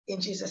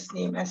in Jesus'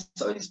 name. And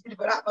so in this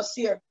beautiful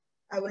atmosphere,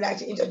 I would like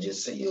to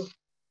introduce to you,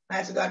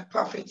 mighty God,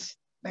 Prophet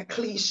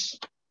Mcleish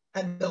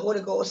and the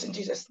Holy Ghost in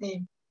Jesus'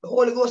 name. The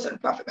Holy Ghost and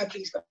Prophet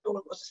Mcleish, but the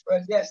Holy Ghost is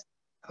first. Yes,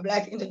 I would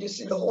like to introduce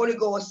you to the Holy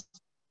Ghost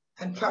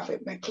and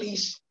Prophet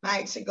Mcleish,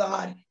 mighty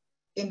God,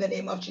 in the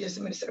name of Jesus,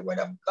 minister the word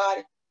of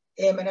God.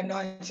 Amen.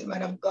 Anointed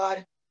man of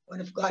God,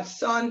 one of God's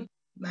son.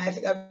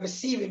 Mighty God,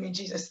 receive him in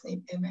Jesus'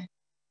 name. Amen.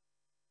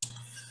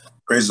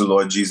 Praise the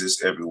Lord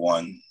Jesus,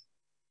 everyone.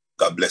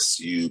 God bless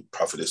you,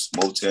 Prophetess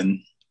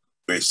Moulton.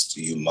 Grace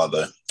to you,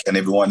 Mother. Can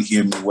everyone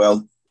hear me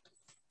well?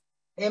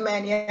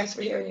 Amen. Yes,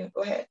 we hear you.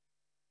 Go ahead.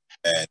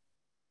 And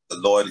the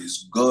Lord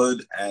is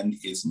good and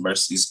his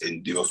mercies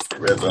endure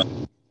forever.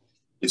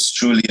 It's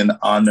truly an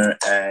honor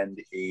and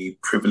a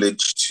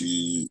privilege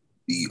to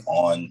be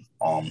on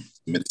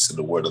minister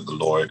the word of the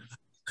Lord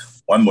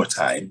one more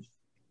time.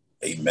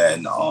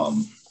 Amen.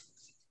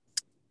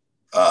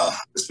 The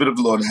Spirit of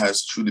the Lord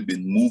has truly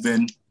been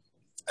moving,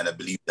 and I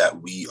believe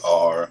that we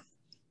are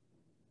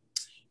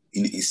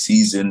in a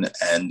season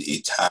and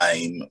a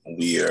time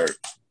where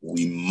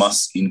we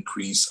must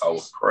increase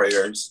our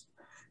prayers.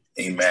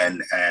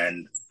 Amen.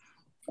 And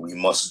we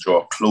must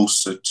draw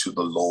closer to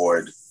the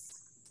Lord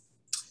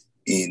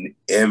in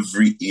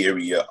every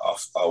area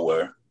of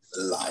our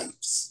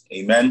lives.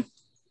 Amen.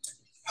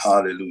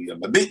 Hallelujah.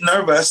 I'm a bit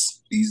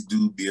nervous. Please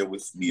do bear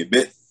with me a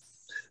bit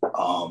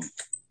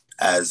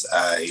as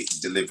I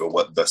deliver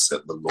what thus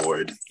said the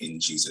Lord in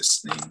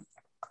Jesus' name.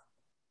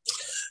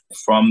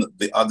 From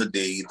the other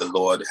day, the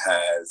Lord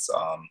has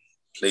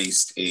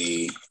placed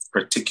a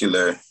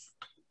particular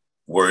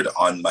word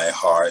on my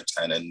heart,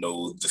 and I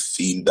know the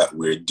theme that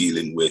we're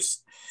dealing with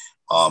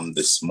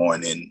this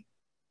morning,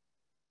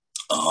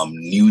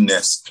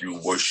 newness through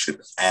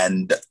worship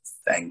and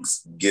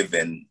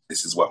thanksgiving.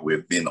 This is what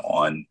we've been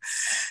on,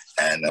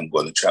 and I'm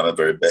going to try my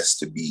very best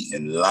to be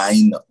in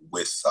line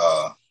with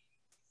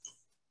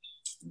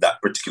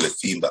that particular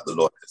theme that the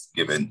Lord has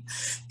given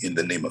in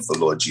the name of the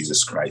Lord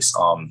Jesus Christ.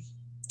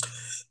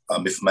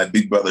 If my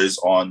big brother is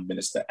on,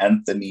 Minister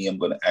Anthony, I'm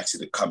going to ask you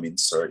to come in,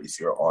 sir, if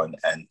you're on,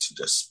 and to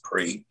just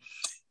pray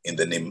in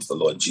the name of the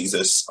Lord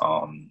Jesus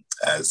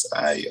as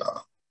I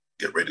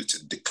get ready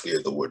to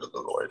declare the word of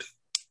the Lord.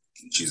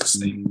 In Jesus'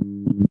 name.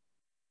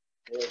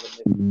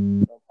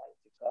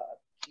 Almighty God,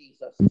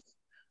 Jesus,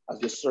 as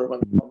your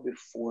servant come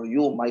before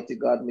you, mighty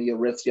God, may you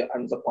rest your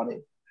hands upon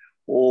him.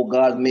 Oh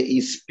God, may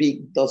he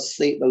speak, thus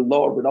say the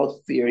Lord,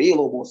 without fear.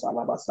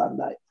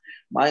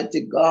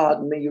 Mighty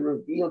God, may you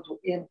reveal to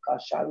him.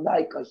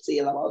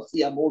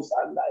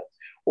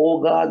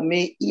 Oh God,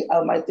 may he,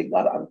 Almighty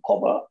God,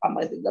 uncover,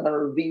 Almighty God, and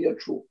reveal your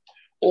truth.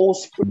 Oh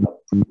Spirit of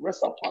truth,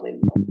 rest upon him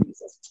now,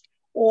 Jesus.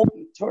 Oh,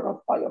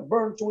 eternal fire,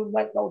 burn to him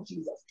right now,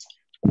 Jesus.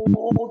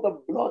 Oh, the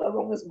blood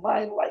around his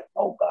mind right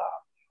now,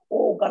 God.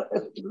 Oh God,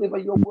 let's deliver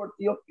your word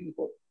to your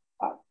people.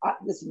 At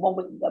this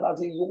moment, God,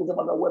 as you use them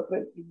as a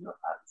weapon in your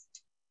hands.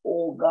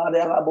 Oh God,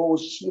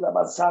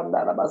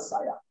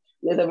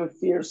 let every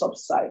fear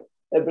subside,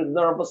 every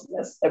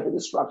nervousness, every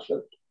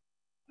distraction.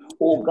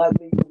 Oh God,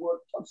 may your word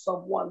touch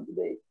someone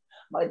today.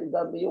 Mighty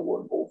God, may your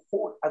word go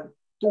forth and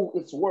do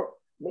its work.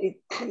 May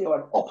it clear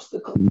an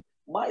obstacle.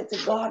 Mighty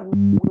God,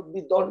 will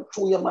be done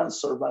through your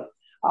manservant.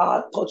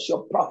 Touch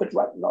your prophet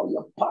right now,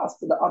 your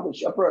pastor, the other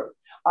shepherd.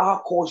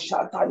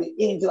 Koshata, the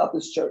angel of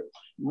this church.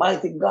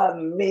 Mighty God,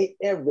 may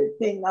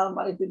everything,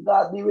 Almighty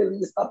God, be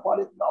released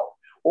upon it now.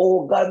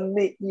 Oh God,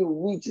 may you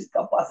reach his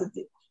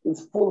capacity,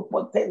 his full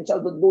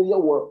potential to do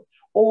your work.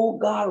 Oh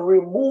God,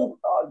 remove,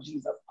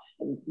 Jesus,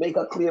 and make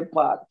a clear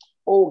path.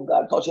 Oh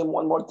God, touch him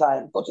one more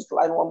time. Touch his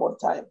line one more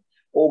time.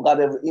 Oh God,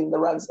 every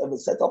ignorance, every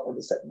setup,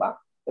 every setback,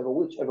 every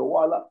witch, every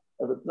warlock,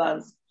 every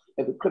plans,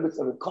 every crevice,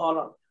 every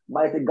corner.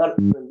 Mighty God,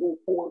 every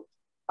loophole.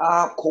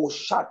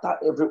 Koshata,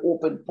 every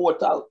open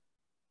portal.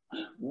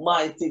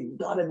 Mighty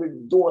God, every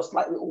door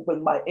slightly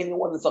opened by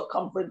anyone in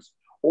circumference.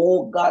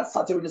 Oh God,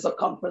 saturate the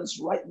circumference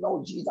right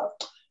now, Jesus.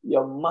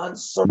 Your man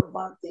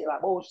servant.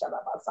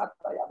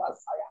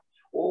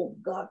 Oh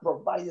God,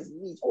 provide his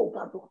needs. Oh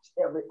God, touch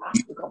every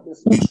aspect of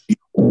this life.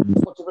 Oh,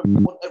 touch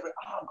every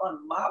organ,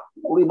 mark.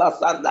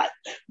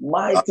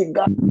 Mighty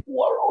God,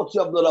 pour out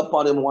your blood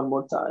upon him one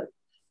more time.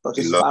 Touch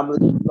his family,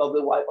 love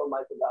the wife,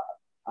 Almighty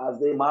God. As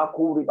they mark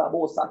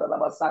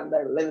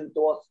lend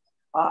to us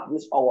at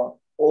this hour.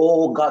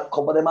 Oh God,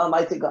 cover them,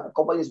 Almighty God.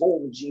 Cover his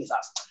home,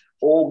 Jesus.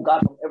 Oh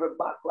God, from every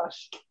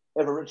backlash,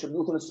 every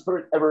retributing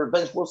spirit, every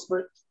vengeful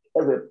spirit,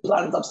 every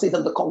plan of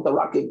Satan to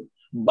counteract him.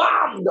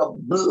 Bam! The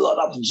blood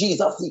of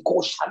Jesus,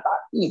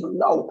 even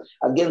now,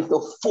 against the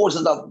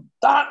forces of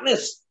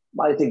darkness,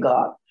 mighty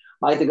God.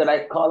 Mighty God,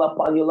 I call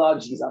upon you,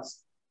 Lord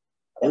Jesus.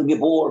 And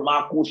before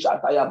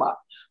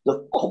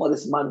to cover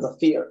this man's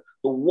affair,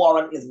 to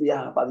war on his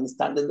behalf as he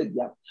stands in the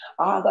gap.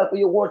 God, for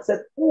your word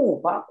said,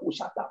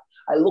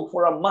 I look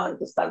for a man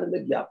to stand in the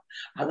gap,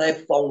 and I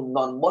found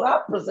none. But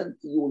I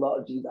present to you,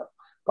 Lord Jesus,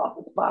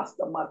 Prophet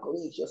Pastor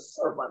Mcleish, your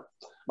servant,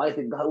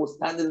 mighty God, who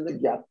stands in the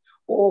gap.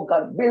 Oh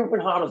God, bear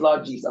with harms,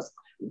 Lord Jesus.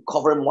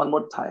 Cover him one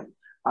more time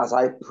as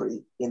I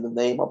pray in the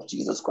name of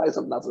Jesus Christ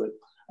of Nazareth.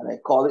 And I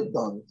call it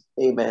done.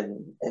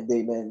 Amen and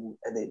amen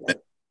and amen.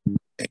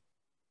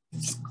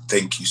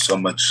 Thank you so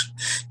much.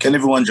 Can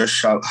everyone just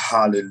shout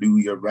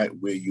hallelujah right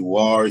where you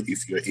are?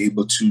 If you're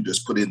able to,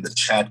 just put in the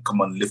chat. Come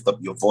on, lift up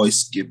your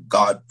voice. Give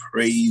God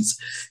praise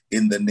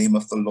in the name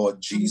of the Lord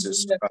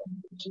Jesus Christ.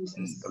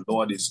 The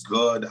Lord is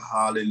good.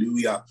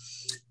 Hallelujah.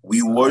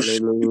 We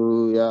worship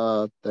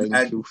Hallelujah.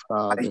 Thank you,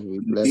 Father. We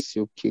bless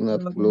you, King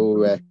of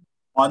glory.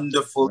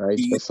 Wonderful.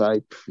 Righteous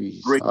high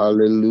priest.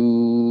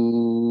 Hallelujah.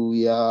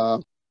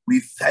 We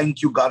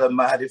thank you, God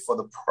Almighty, for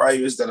the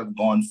prayers that have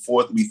gone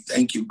forth. We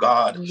thank you,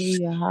 God.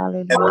 Hallelujah,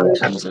 hallelujah,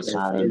 Jesus,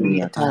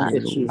 hallelujah, Thank you,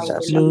 God.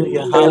 Jesus.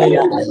 Hallelujah,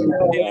 Hallelujah,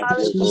 hallelujah,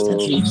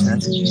 Jesus,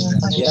 hallelujah,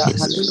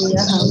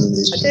 hallelujah, hallelujah,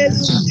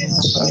 Jesus.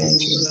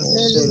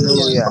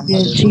 hallelujah,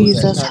 Yeah,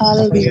 Jesus,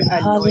 hallelujah,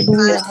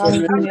 hallelujah,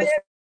 hallelujah.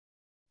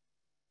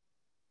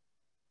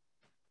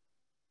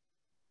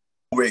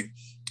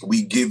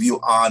 We give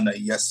you honor.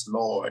 Yes,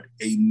 Lord.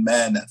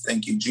 Amen.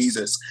 Thank you,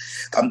 Jesus.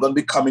 I'm going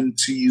to be coming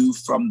to you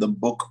from the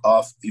book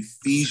of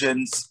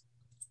Ephesians.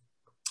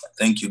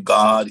 Thank you,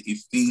 God.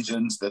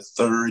 Ephesians, the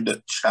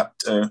 3rd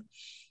chapter.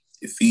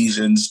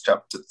 Ephesians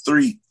chapter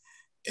 3.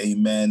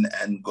 Amen.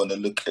 And going to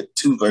look at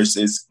 2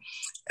 verses.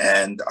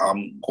 And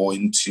I'm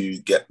going to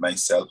get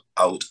myself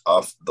out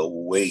of the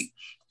way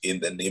in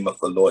the name of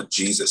the Lord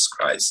Jesus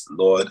Christ.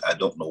 Lord, I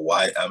don't know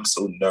why I'm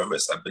so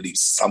nervous. I believe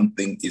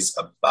something is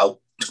about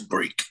to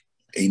break.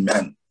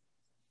 Amen.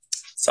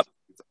 Something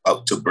is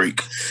about to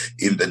break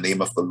in the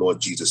name of the Lord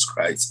Jesus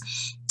Christ.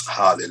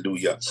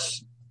 Hallelujah.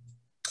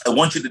 I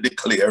want you to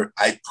declare,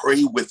 I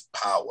pray with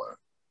power.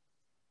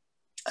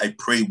 I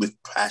pray with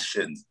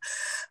passion.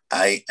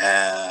 I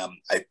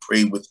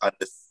pray with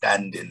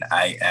understanding.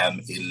 I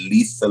am a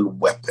lethal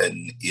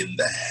weapon in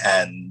the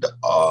hand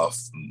of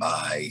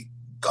my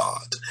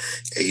God.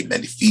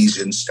 Amen.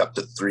 Ephesians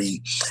chapter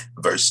 3,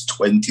 verse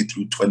 20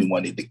 through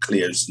 21, it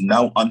declares,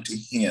 now unto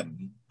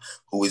him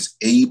who is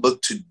able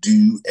to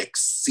do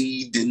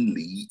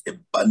exceedingly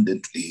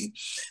abundantly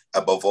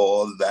above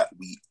all that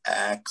we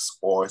ask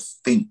or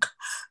think,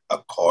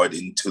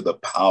 according to the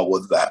power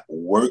that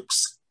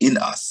works in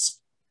us.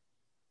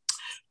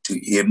 To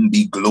him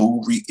be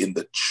glory in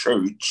the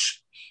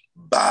church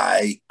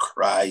by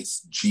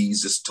Christ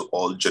Jesus to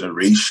all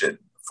generation,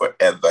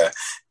 forever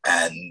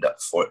and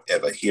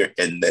forever. Here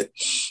ended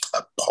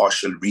a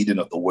partial reading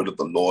of the word of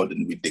the Lord,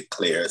 and we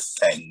declare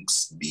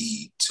thanks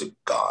be to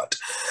God.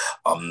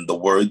 The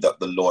word that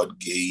the Lord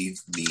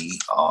gave me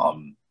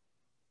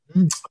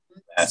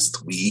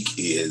last week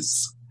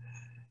is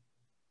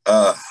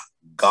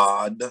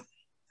God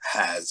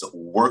has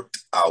worked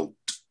out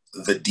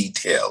the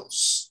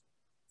details.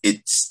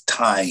 It's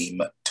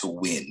time to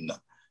win.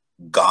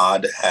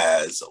 God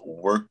has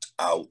worked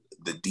out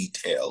the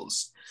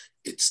details.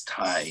 It's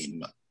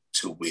time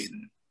to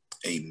win.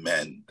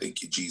 Amen.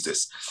 Thank you,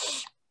 Jesus.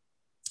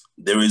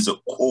 There is a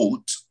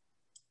quote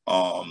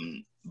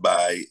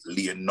by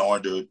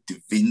Leonardo da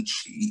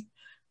Vinci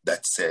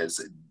that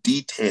says,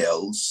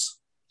 details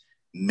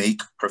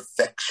make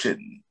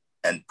perfection,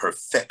 and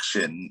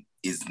perfection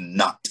is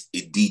not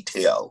a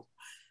detail.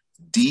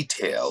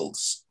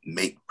 Details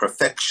make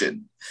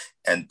perfection,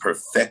 and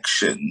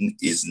perfection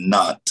is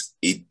not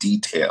a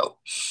detail.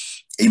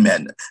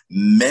 Amen.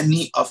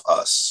 Many of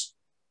us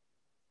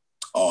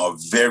are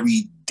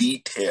very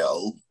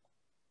detail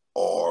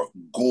or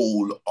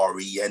goal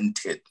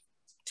oriented.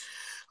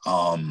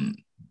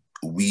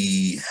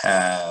 We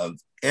have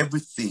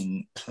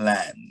everything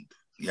planned,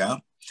 yeah?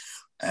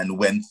 And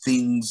when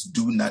things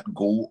do not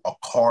go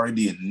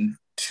according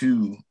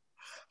to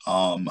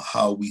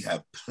how we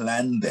have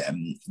planned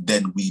them,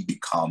 then we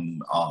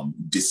become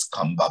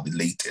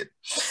discombobulated.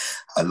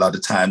 A lot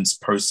of times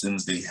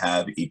persons, they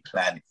have a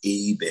plan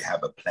A, they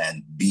have a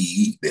plan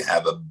B, they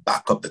have a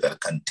backup, they got a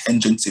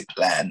contingency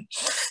plan,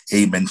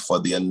 amen, for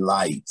their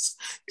lives,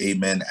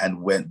 amen.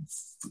 And when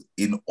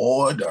in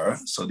order,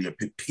 so they're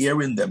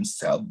preparing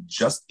themselves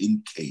just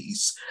in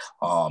case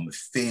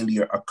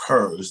failure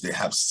occurs, they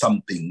have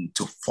something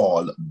to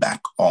fall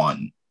back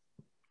on.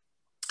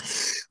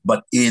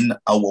 But in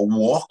our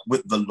walk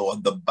with the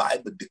Lord, the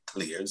Bible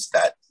declares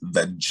that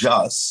the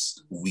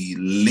just, we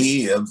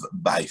live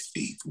by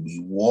faith. We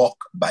walk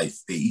by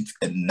faith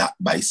and not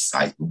by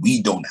sight.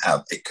 We don't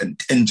have a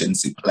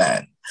contingency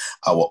plan.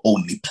 Our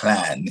only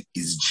plan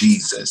is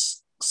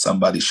Jesus.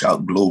 Somebody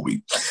shout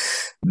glory.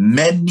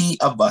 Many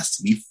of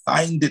us, we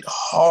find it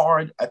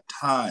hard at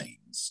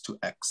times to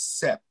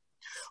accept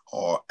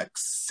or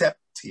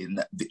accepting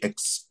the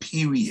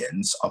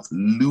experience of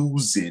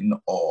losing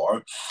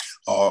or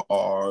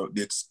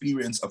the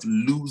experience of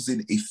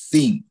losing a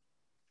thing.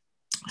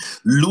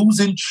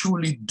 Losing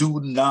truly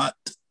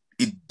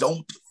it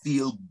don't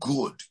feel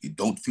good. It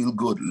don't feel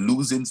good.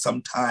 Losing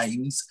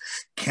sometimes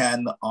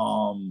can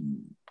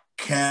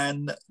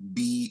can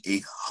be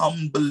a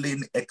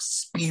humbling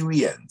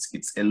experience.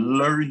 It's a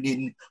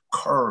learning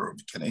curve.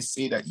 Can I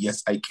say that?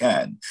 Yes, I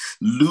can.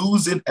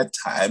 Losing at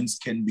times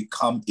can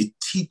become a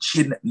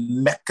teaching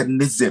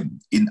mechanism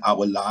in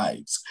our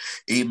lives.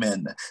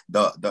 Amen.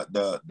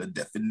 The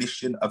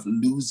definition of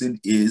losing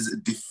is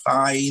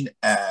defined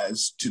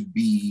as to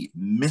be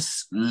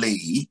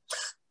mislay,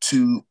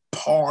 to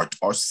part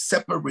or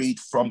separate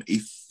from a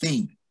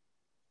thing,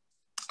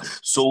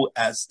 so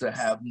as to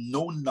have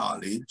no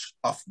knowledge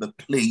of the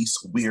place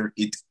where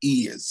it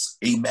is.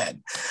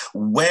 Amen.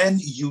 When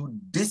you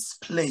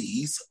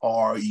displace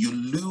or you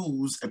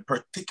lose a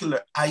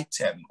particular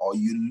item, or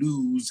you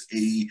lose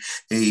a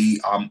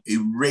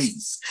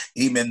race,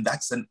 amen,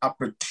 that's an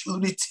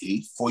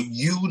opportunity for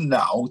you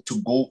now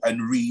to go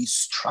and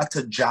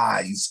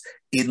re-strategize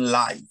in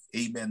life.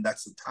 Amen.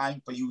 That's the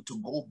time for you to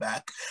go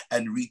back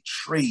and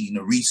retrain,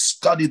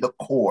 restudy the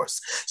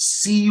course,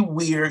 see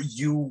where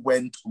you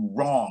went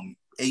wrong.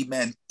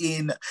 Amen.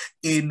 In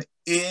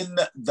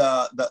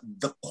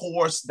the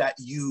course that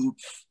you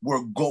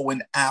were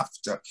going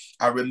after.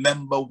 I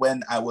remember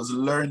when I was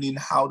learning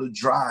how to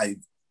drive.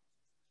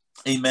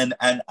 Amen.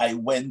 And I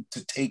went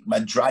to take my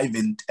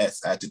driving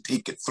test. I had to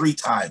take it 3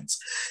 times.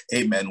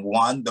 Amen.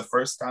 One, the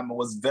first time I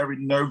was very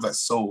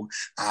nervous. So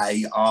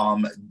I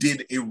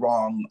did a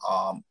wrong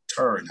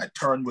turn. I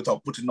turned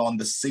without putting on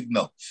the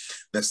signal.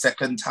 The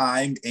second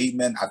time,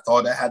 amen, I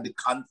thought I had the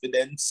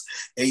confidence.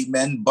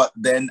 Amen. But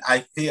then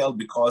I failed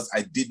because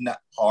I did not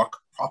park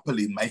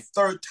properly. My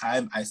third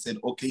time, I said,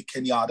 okay,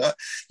 Kenyatta,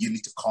 you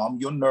need to calm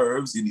your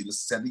nerves. You need to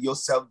settle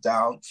yourself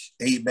down.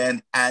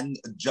 Amen. And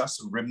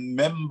just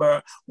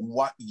remember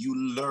what you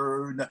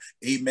learned,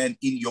 amen,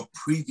 in your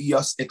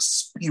previous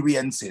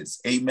experiences.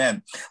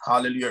 Amen.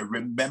 Hallelujah.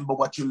 Remember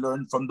what you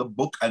learned from the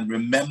book, and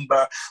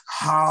remember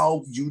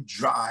how you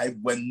drive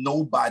when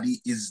nobody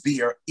is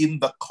there in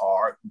the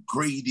car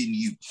grading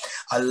you.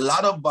 A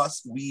lot of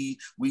us, we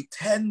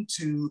tend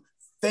to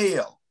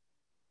fail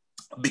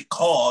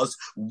because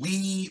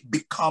we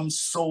become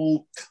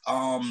so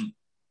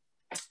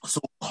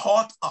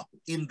caught up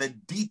in the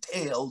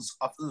details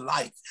of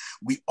life.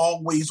 We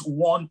always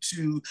want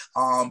to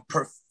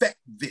perfect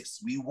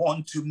this. We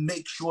want to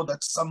make sure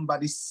that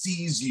somebody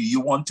sees you. You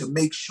want to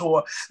make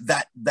sure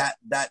that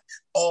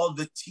all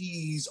the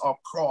T's are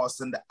crossed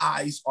and the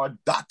I's are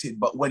dotted.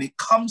 But when it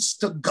comes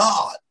to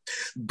God,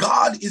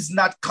 God is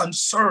not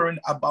concerned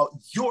about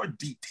your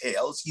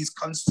details. He's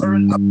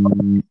concerned about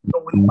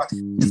knowing what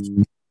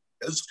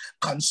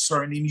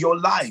concerning your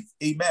life.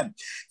 Amen.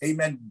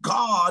 Amen.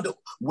 God,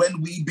 when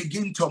we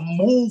begin to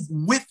move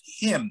with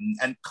him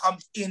and come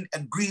in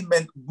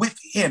agreement with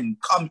him,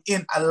 come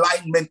in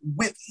alignment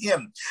with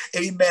him,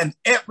 amen,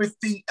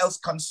 everything else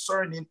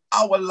concerning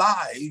our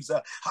lives,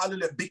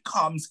 hallelujah,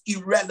 becomes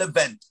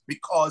irrelevant,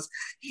 because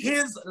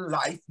his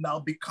life now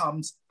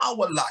becomes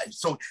our life.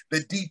 So the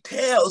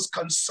details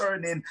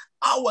concerning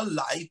our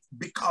life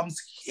becomes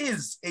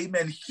his.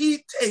 Amen.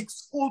 He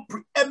takes full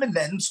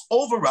preeminence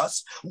over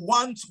us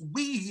once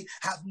we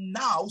have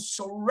now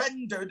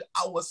surrendered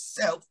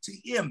ourselves to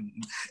him.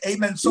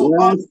 Amen. So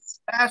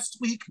last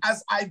week,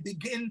 as I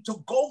begin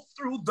to go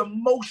through the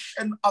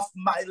motion of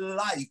my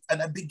life,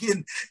 and I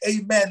begin,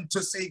 amen,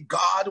 to say,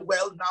 God,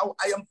 well, now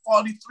I am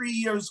 43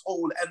 years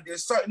old, and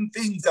there's certain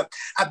things at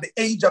the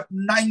age of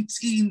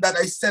 19 that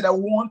I said I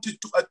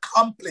wanted to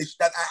accomplish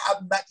that I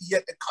have not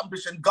yet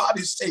accomplished. And God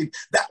is saying,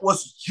 that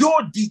was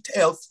your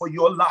details for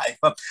your life.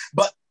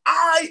 But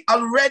I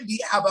already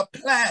have a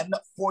plan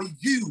for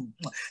you,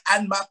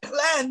 and my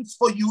plans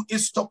for you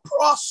is to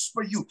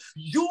prosper you.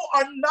 You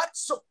are not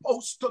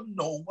supposed to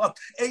know,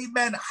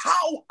 amen,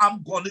 how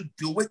I'm going to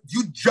do it.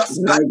 You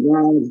just got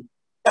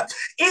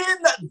in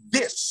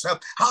this.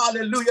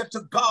 Hallelujah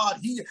to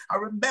God. I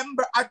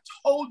remember I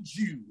told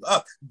you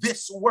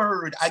this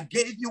word. I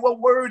gave you a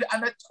word,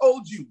 and I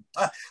told you,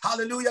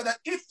 hallelujah, that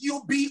if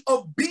you be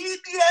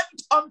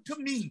obedient unto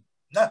me,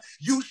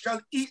 you shall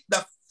eat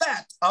the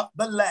fat of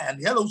the land.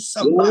 Hello,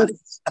 somebody.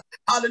 Yes.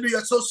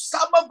 Hallelujah. So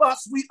some of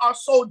us, we are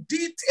so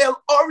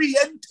detail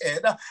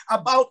oriented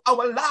about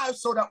our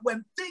lives, so that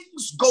when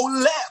things go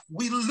left,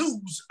 we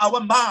lose our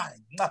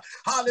mind.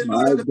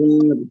 Hallelujah.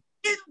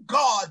 In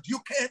God, you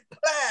can't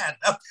plan,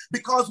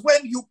 because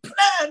when you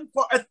plan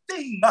for a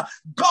thing,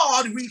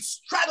 God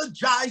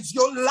re-strategize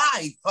your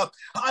life.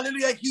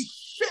 Hallelujah. He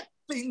shifts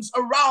things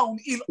around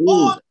in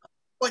order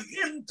for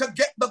him to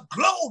get the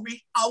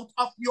glory out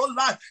of your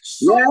life.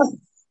 So yes.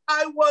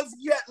 I was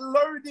yet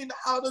learning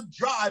how to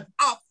drive.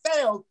 I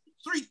failed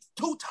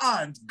two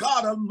times,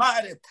 God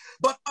Almighty.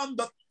 But on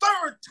the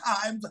third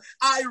time,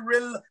 I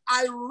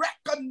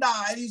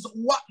recognize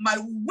what my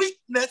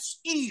weakness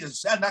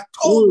is. And I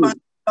told myself,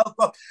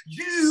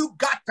 you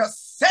got to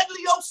settle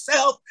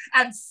yourself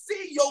and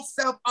see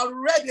yourself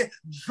already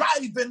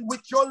driving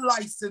with your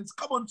license.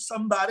 Come on,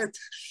 somebody.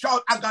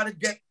 Shout, I got to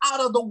get out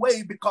of the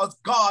way, because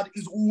God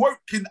is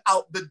working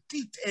out the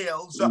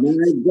details. My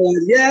God,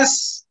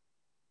 yes.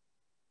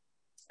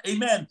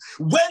 Amen.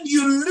 When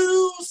you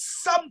lose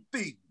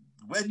something,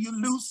 when you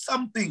lose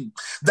something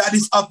that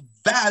is of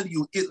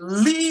value, it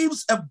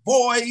leaves a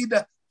void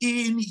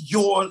in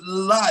your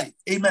life.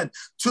 Amen.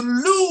 To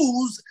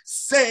lose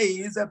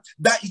says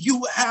that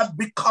you have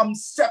become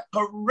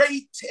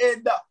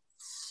separated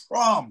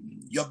from.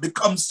 You've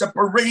become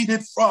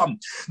separated from.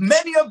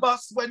 Many of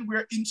us, when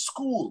we're in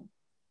school,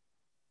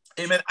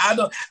 amen.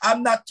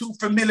 I'm not too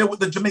familiar with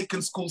the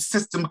Jamaican school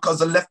system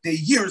because I left there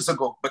years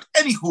ago. But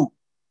anywho,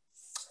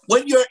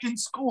 when you're in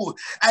school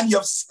and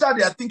you've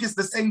studied, I think it's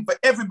the same for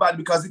everybody,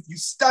 because if you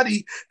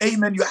study,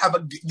 amen, you have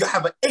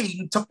an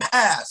aim to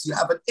pass. You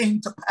have an aim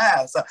to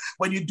pass.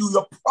 When you do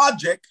your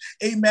project,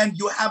 amen,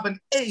 you have an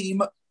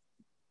aim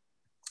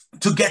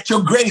to get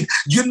your grade.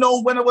 You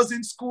know, when I was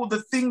in school,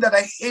 the thing that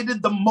I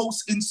hated the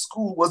most in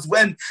school was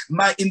when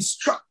my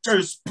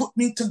instructors put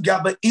me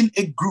together in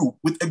a group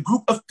with a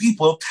group of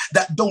people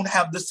that don't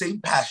have the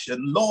same passion.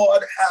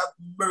 Lord have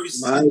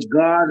mercy. My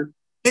God.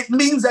 It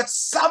means that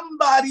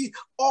somebody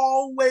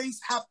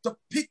always have to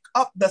pick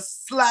up the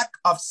slack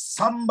of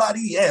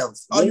somebody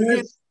else. Are you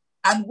hearing?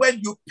 And when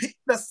you pick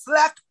the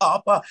slack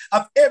up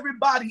of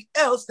everybody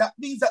else, that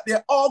means that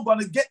they're all going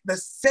to get the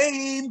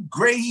same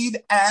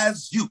grade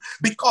as you.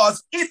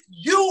 Because if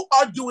you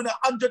are doing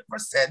 100%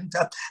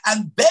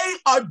 and they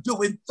are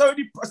doing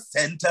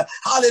 30%,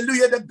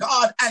 hallelujah to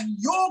God, and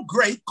your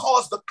grade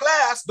caused the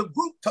class, the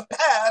group to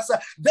pass,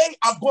 they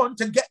are going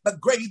to get the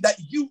grade that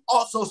you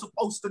also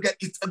supposed to get.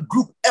 It's a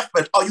group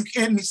effort. Are you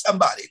hearing me,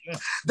 somebody?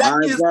 That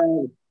is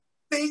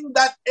thing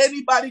that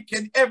anybody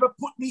can ever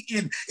put me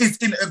in is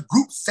in a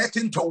group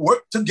setting to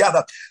work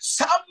together.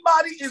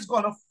 Somebody is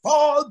going to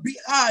fall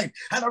behind.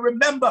 And I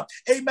remember,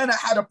 amen, I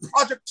had a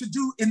project to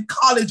do in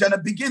college and I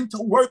began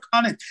to work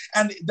on it.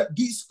 And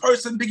this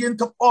person began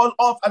to fall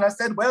off. And I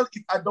said, well,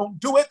 if I don't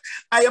do it,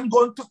 I am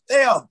going to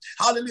fail.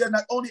 Hallelujah.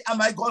 Not only am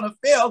I going to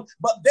fail,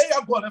 but they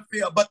are going to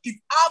fail. But if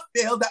I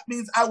fail, that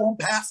means I won't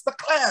pass the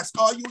class.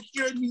 Are you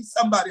hearing me,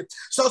 somebody?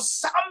 So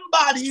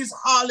somebody's,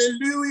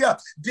 hallelujah,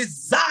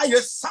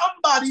 desire,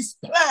 somebody's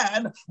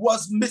plan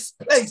was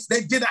misplaced.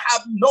 They didn't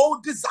have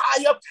no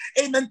desire,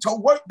 amen, to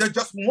work. They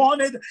just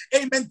wanted,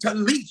 amen, to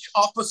leech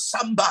off of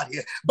somebody.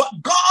 But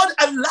God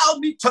allowed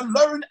me to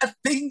learn a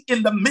thing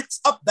in the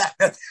midst of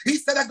that. He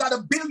said, I got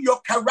to build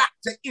your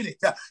character in it.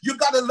 You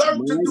got to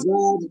learn to do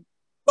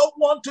don't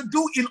want to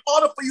do in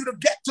order for you to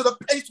get to the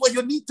place where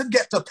you need to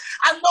get to.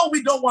 I know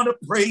we don't want to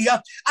pray.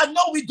 I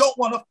know we don't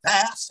want to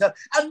fast.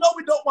 I know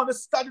we don't want to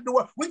study the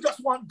word. We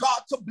just want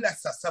God to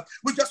bless us.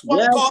 We just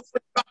want God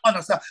to come on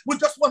us. We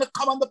just want to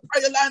come on the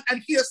prayer line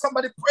and hear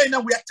somebody praying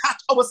and we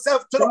attach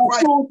ourselves to the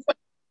prayer.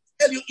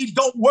 Tell you it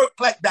don't work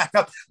like that.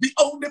 The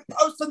only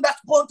person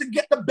that's going to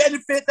get the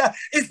benefit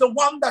is the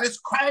one that is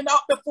crying out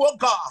before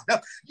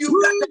God. You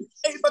got to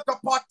be able to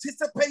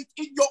participate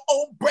in your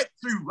own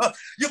breakthrough.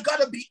 You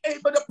got to be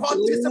able to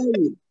participate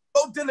in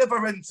your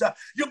deliverance.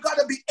 You got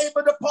to be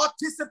able to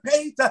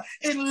participate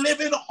in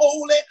living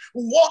holy,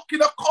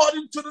 walking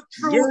according to the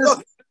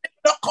truth,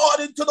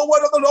 according to the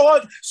word of the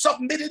Lord,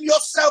 submitting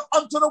yourself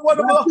unto the word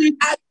of the Lord,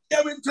 and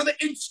adhering to the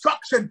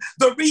instruction.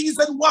 The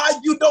reason why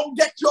you don't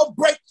get your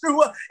breakthrough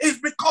is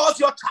because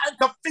you're trying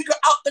to figure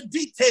out the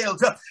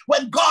details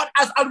when God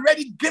has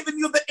already given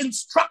you the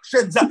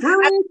instructions.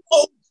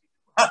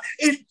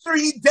 In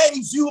 3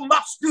 days you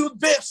must do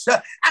this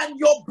and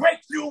your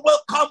breakthrough will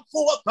come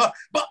forth.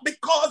 But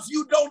because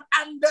you don't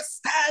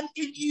understand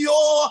in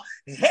your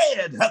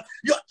head,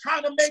 you're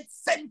trying to make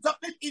sense of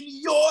it in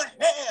your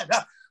head.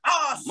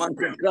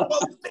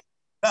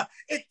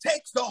 It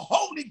takes the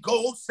Holy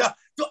Ghost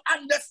to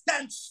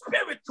understand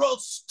spiritual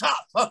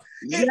stuff.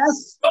 If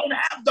you don't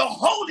have the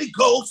Holy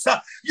Ghost,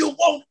 you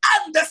won't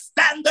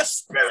understand the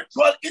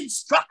spiritual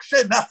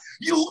instruction.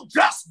 You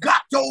just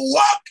got to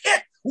walk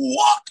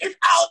it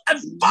out and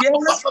follow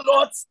what the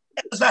Lord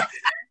says.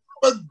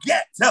 Will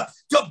get to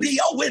be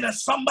a winner.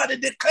 Somebody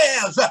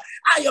declares,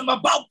 I am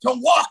about to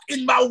walk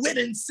in my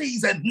winning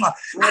season.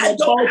 I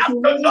don't have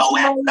to know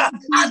it.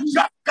 I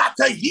just got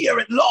to hear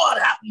it. Lord,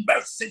 have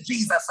mercy,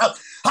 Jesus.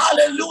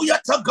 Hallelujah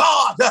to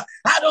God.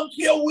 I don't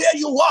care where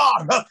you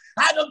are.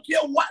 I don't care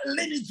what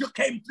lineage you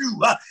came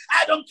through.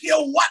 I don't care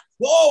what,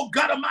 oh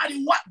God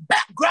Almighty, what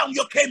background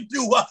you came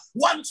through.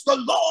 Once the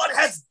Lord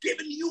has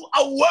given you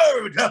a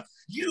word,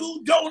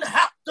 you don't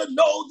have to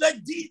know the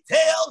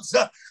details.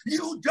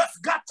 You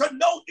just got to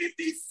know if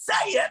he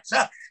say it,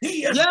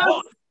 he is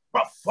going to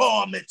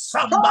perform it.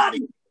 Somebody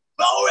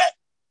glory.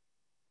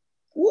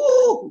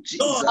 Woo,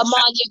 Jesus. Come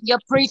on, you're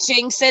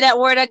preaching. Say that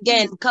word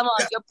again. Come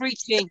on, you're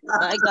preaching.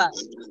 My God.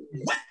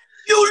 When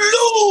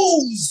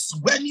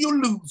you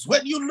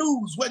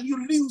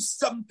lose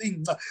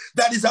something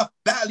that is of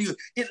value,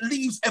 it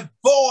leaves a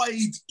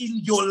void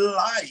in your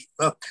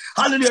life.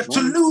 Hallelujah. To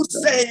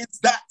lose says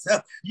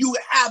that you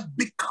have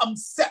become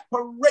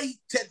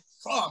separated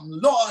from.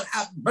 Lord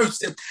have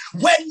mercy.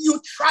 When you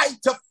try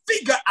to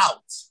figure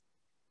out,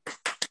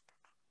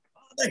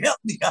 help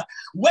me,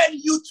 when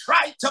you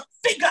try to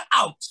figure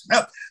out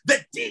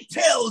the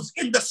details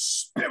in the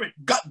spirit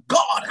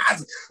God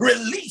has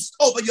released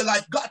over your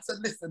life, God said,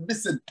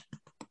 listen,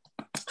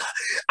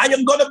 I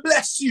am going to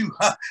bless you.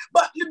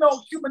 But, you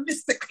know,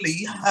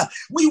 humanistically,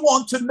 we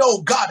want to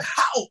know, God,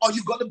 how are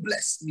you going to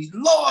bless me?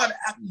 Lord,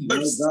 have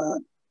mercy.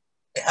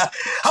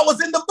 I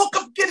was in the book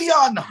of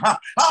Gideon,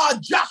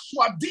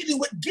 Joshua dealing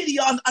with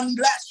Gideon on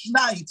last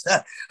night.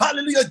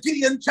 Hallelujah,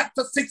 Gideon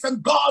chapter 6,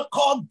 and God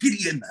called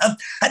Gideon.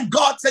 And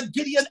God said,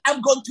 Gideon, I'm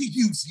going to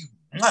use you.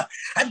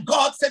 And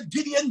God said,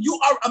 Gideon, you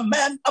are a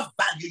man of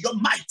value. You're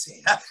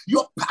mighty.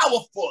 You're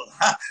powerful.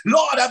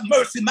 Lord have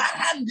mercy. My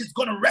hand is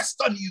going to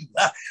rest on you.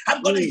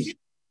 I'm going to use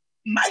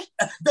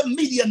the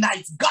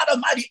Midianites, God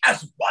Almighty,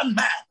 as one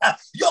man.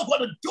 You're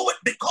going to do it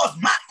because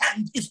my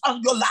hand is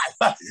on your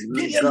life.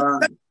 Gideon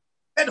said,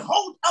 and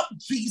hold up,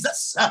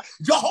 Jesus.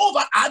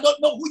 Jehovah, I don't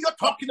know who you're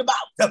talking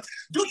about.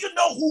 Do you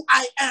know who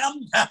I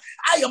am?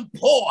 I am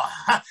poor.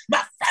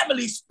 My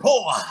family's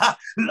poor.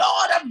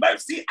 Lord have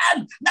mercy.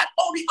 And not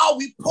only are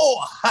we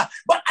poor,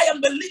 but I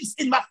am the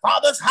least in my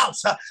father's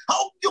house. How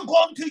are you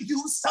going to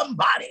use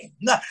somebody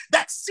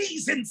that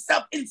sees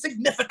himself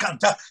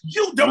insignificant?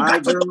 You don't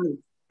got to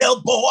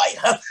know, boy.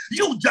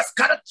 You just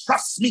got to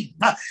trust me.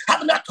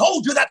 Haven't I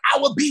told you that I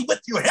will be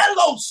with you?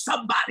 Hello,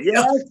 somebody.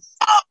 Yes.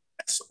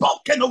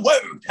 Spoken a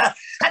word,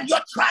 and you're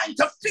trying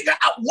to figure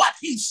out what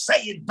he's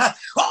saying.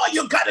 All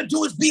you got to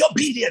do is be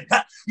obedient.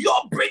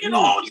 You're bringing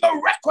all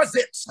your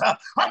requisites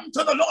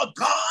unto the Lord.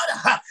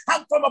 God,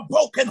 I'm from a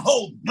broken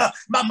home.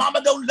 My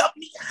mama don't love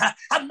me.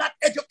 I'm not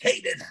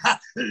educated.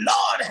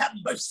 Lord have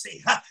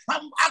mercy.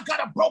 I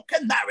got a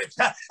broken marriage.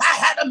 I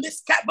had a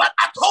miscarriage, but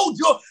I told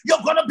you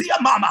you're going to be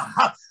a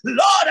mama.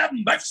 Lord have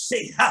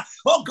mercy.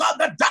 Oh God,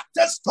 the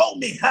doctors told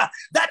me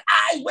that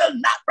I will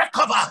not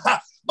recover.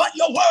 But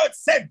your word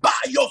said, by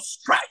your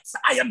stripes,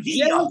 I am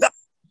healed. Yes.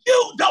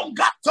 You don't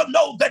got to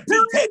know the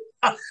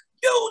details.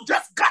 You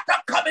just got to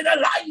come in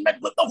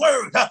alignment with the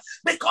word.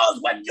 Because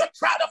when you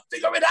try to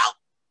figure it out,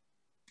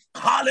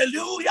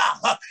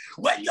 hallelujah,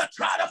 when you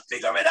try to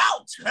figure it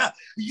out,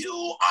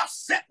 you are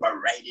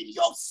separating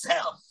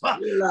yourself from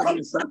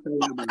what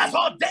God has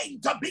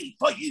ordained to be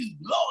for you.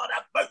 Lord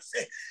have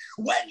mercy.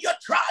 When you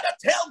try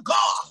to tell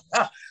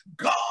God,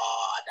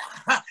 God,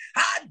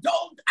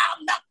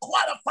 I'm not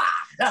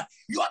qualified.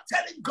 You're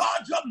telling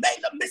God you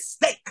made a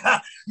mistake.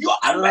 You're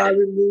already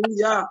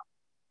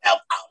out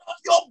of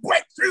your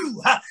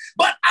breakthrough.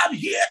 But I'm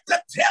here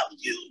to tell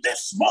you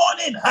this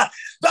morning,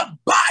 the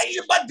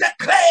Bible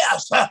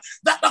declares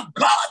that the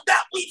God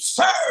that we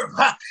serve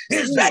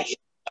is able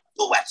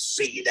to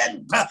exceed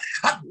and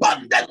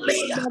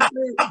abundantly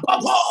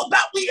above all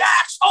that we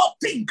ask or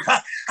think.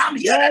 I'm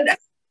here to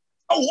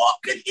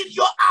walking in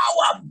your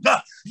hour,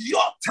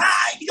 your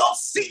time, your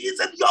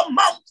season, your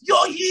month,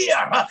 your year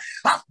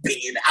of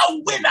being a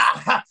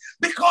winner,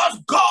 because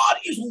God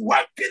is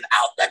working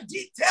out the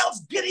details.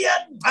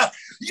 Gideon,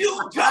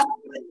 you just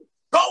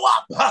go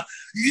up.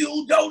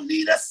 You don't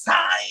need a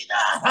sign.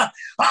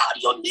 All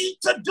you need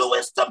to do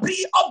is to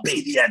be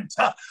obedient.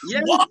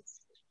 Walk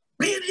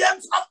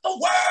obedience of the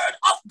word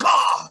of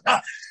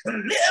God.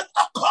 Live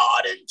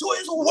according to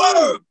his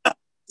word.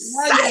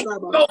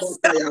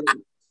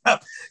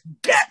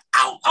 Get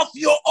out of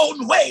your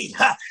own way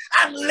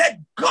and let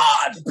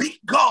God be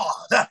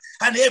God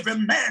and every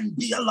man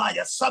be a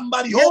liar.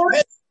 Somebody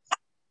open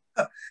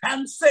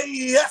and say,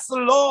 yes,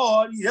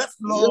 Lord. Yes,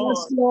 Lord.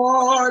 Yes,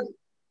 Lord.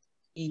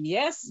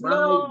 Yes,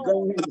 Lord.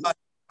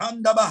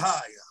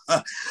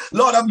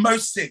 Lord have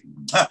mercy.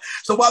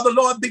 So while the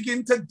Lord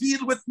began to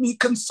deal with me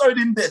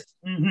concerning this,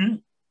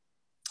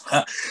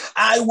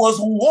 I was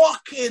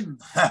walking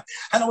and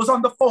I was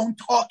on the phone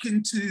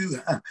talking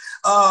to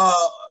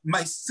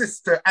my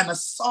sister, and a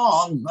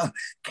song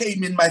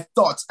came in my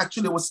thoughts.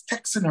 Actually, I was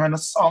texting her and a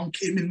song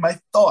came in my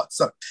thoughts.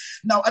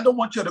 Now, I don't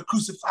want you to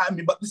crucify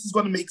me, but this is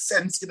going to make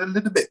sense in a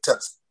little bit.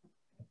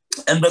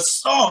 And the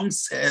song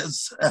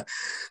says,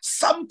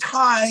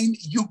 sometime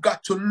you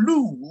got to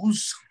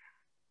lose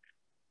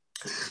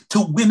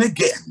to win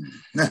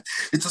again.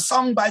 It's a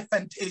song by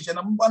Fantasia, and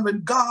I'm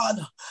wondering,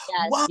 God,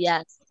 why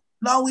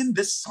allowing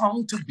this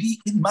song to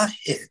be in my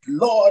head?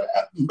 Lord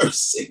have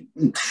mercy.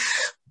 And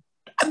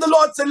the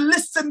Lord said,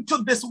 listen to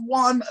this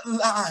one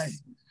line.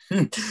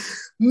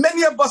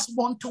 Many of us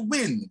want to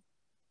win,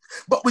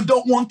 but we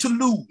don't want to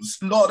lose.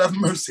 Lord have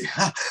mercy.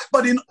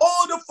 But in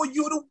order for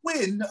you to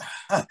win,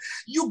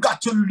 you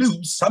got to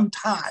lose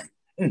sometime.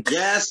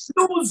 Yes.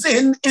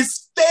 Losing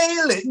is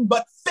failing,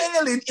 but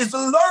failing is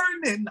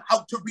learning how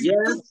to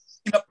redo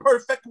in a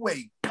perfect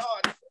way.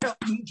 God help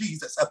me,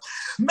 Jesus.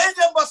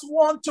 Many of us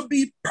want to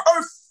be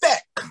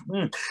perfect,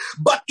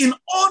 but in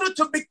order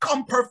to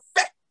become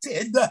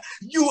perfected,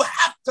 you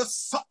have to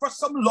suffer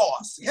some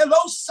loss. Hello,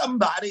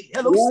 somebody.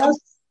 Hello,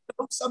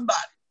 somebody.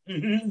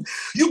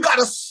 You got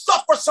to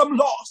suffer some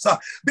loss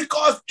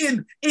because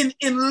in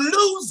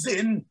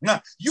losing,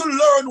 you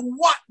learn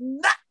what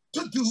not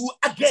to do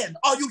again.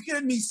 Are you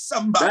hearing me,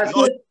 somebody?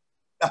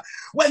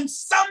 When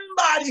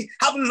somebody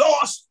have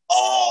lost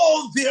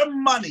all their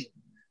money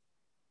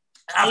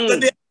after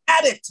their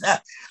at it.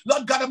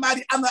 Lord God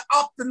Almighty, and I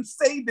often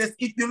say this,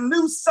 if you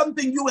lose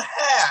something you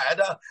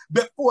had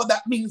before,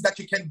 that means that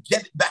you can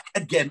get it back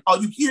again. Are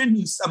you hearing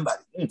me,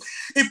 somebody?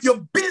 If your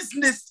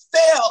business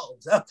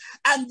failed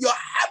and you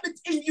have it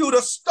in you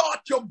to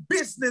start your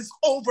business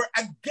over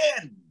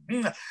again,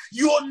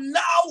 you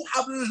now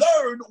have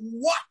learned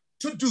what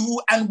to do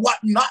and what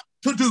not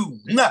to do.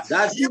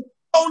 You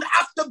don't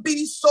have to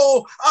be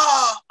so,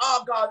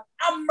 God,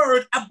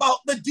 enamored about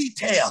the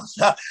details.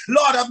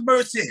 Lord have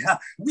mercy.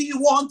 We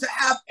want to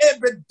have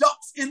every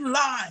ducks in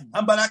line,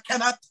 but I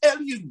cannot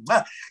tell you,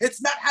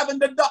 it's not having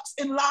the ducks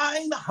in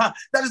line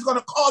that is going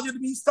to cause you to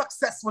be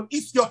successful.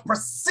 It's your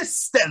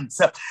persistence.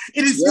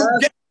 It is you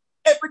getting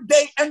every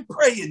day and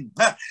praying.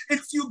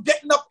 It's you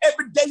getting up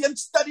every day and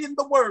studying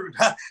the word.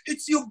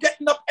 It's you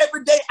getting up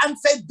every day and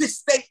say,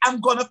 this day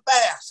I'm going to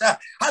fast.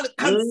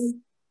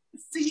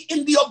 See,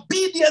 in the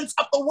obedience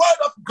of the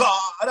word of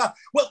God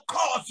will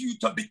cause you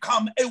to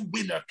become a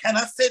winner. Can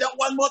I say that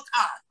one more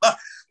time?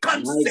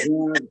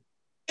 Consistency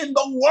in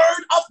the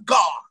word of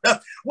God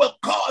will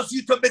cause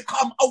you to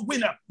become a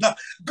winner.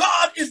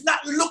 God is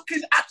not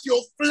looking at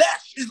your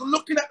flesh, he's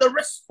looking at the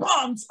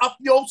response of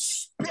your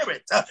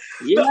spirit. The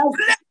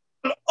flesh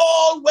will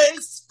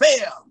always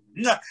fail.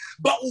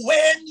 But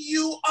when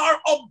you are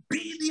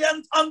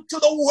obedient unto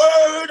the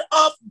word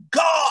of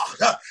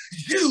God,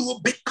 you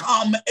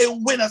become a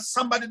winner.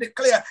 Somebody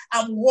declare,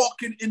 I'm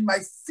walking in my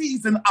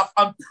season of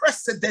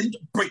unprecedented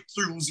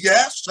breakthroughs.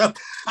 Yes,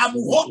 I'm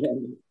walking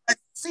in a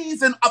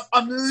season of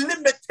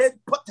unlimited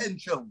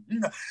potential.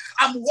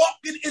 I'm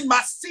walking in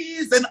my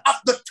season of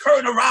the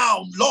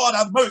turnaround. Lord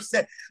have mercy.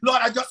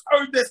 Lord, I just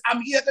heard this.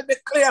 I'm here to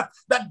declare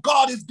that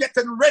God is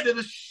getting ready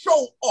to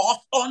show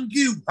off on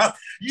you.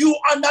 You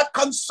are not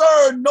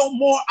concerned no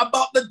more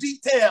about the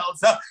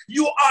details.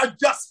 You are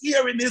just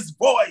hearing his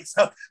voice.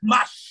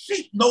 My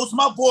sheep knows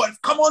my voice.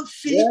 Come on,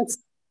 sheep. Yes.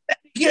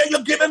 Here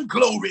you give him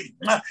glory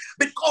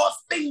because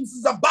things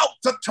is about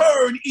to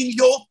turn in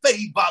your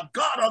favor.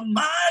 God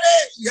Almighty.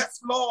 Yes,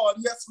 Lord.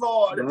 Yes,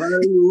 Lord.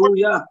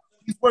 Hallelujah.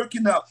 He's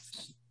working out.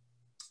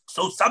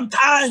 So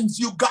sometimes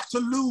you got to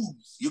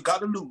lose. You got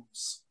to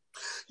lose.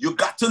 You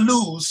got to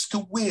lose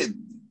to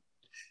win.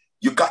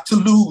 You got to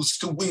lose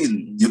to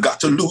win. You got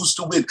to lose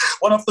to win.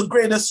 One of the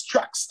greatest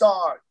track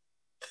stars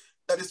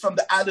that is from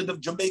the island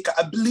of Jamaica,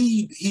 I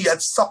believe he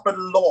had suffered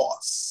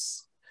loss.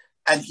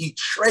 And he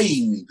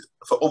trained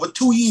for over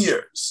 2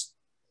 years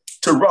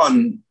to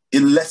run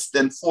in less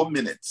than 4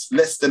 minutes,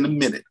 less than a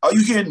minute. Are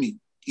you hearing me?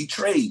 He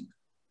trained.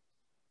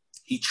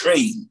 He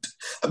trained.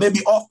 I may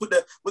be off with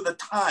the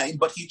time,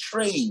 but he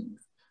trained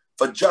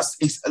for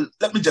just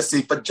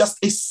for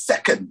just a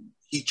second.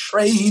 He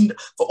trained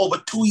for over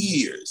 2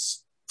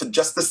 years for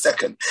just a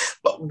second.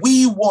 But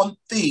we want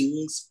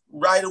things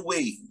right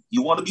away.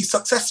 You want to be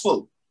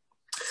successful,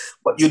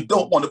 but you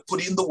don't want to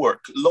put in the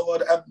work.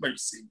 Lord have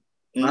mercy.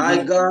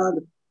 My God.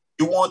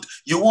 You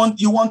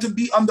want to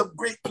be on the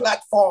great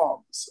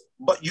platforms,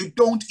 but you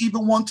don't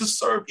even want to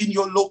serve in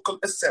your local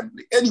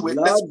assembly. Anyway,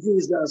 Lord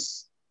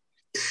Jesus.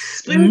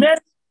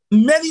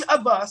 Many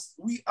of us,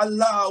 we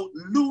allow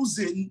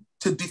losing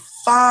to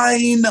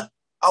define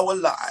our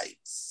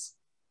lives.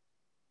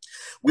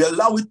 We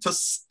allow it to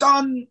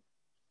stun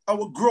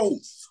our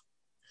growth,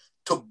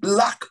 to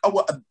block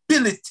our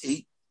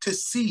ability to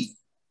see.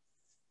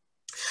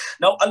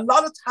 Now, a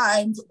lot of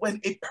times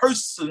when a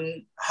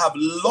person have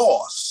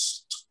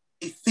lost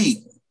a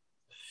thing,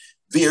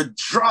 their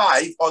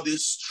drive or their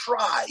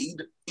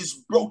stride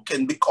is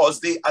broken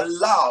because they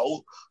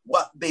allow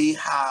what they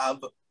have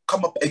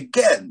come up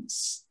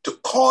against to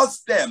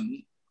cause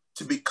them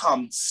to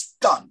become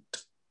stunned.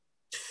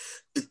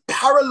 It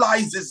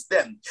paralyzes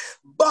them.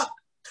 But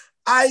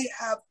I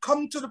have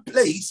come to the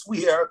place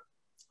where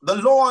the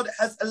Lord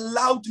has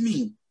allowed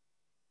me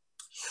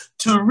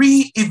to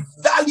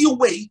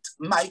reevaluate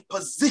my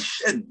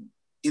position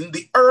in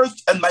the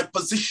earth and my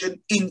position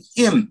in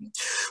him,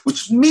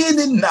 which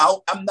meaning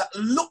now I'm not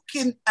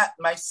looking at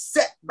my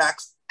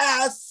setbacks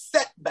as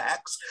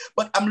setbacks,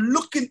 but I'm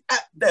looking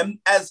at them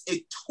as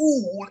a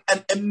tool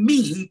and a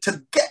mean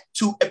to get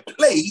to a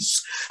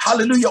place,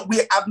 hallelujah,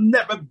 where I've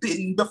never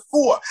been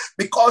before,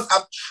 because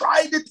I've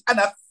tried it and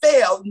I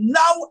failed.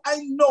 Now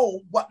I know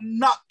what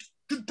not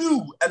to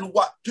do and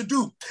what to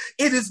do.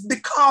 It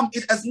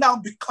has now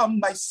become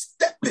my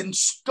stepping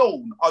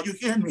stone. Are you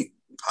hearing me?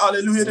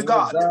 Hallelujah to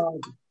God.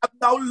 I've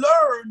now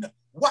learned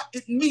what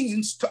it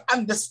means to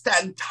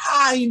understand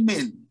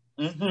timing.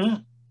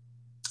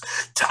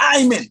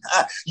 Timing.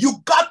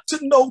 You got to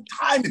know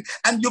timing,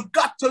 and you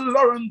got to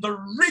learn the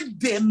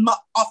rhythm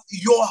of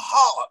your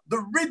heart,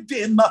 the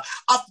rhythm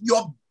of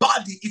your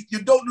body. If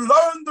you don't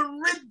learn the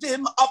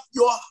rhythm of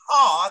your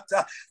heart,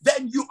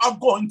 then you are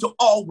going to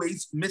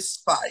always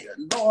misfire.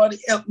 Lord,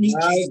 help me,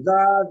 Jesus.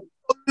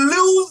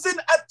 losing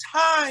a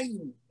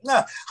time,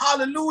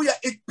 hallelujah,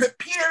 it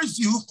prepares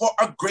you for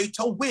a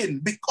greater win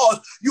because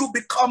you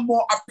become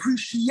more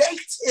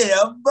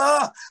appreciative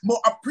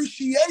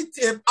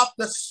of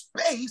the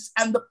space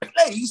and the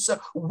place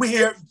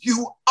where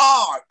you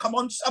are. Come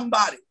on,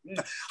 somebody.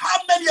 How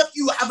many of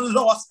you have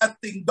lost a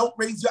thing? Don't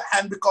raise your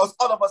hand, because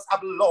all of us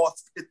have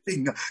lost a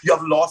thing. You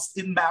have lost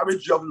in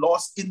marriage, you have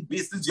lost in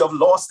business, you have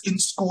lost in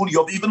school,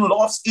 you have even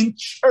lost in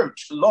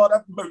church. Lord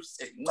have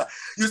mercy.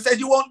 You said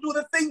you won't do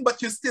the thing,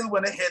 but you still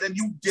went ahead and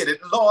you did it.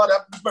 Lord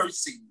have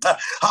mercy.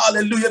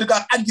 Hallelujah to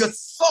God. And you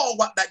saw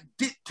what that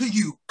did to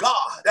you,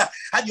 God.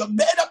 And you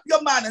made up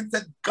your mind and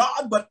said,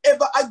 God,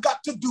 whatever I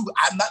got to do,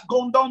 I'm not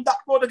going down that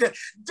road again.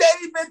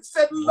 David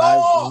said,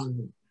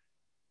 Lord,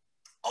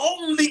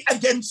 only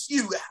against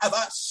you have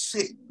I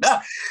sinned.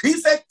 He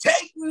said,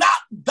 take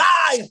not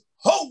thy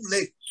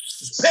Holy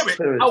Spirit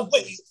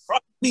away from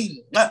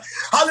me.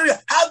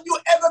 Hallelujah. Have you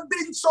ever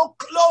been so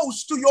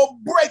close to your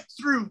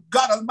breakthrough?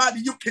 God Almighty,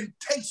 you can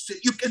taste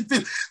it, you can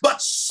feel it,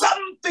 but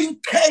something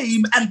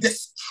came and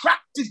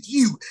distracted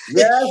you.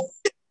 Yes.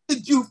 It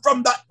shifted you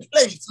from that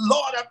place.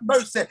 Lord have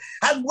mercy.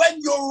 And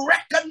when you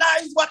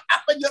recognize what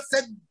happened, you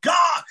said,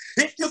 God,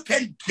 if you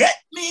can get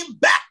me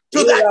back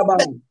to that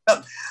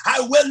place, I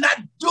will not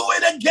do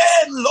it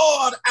again.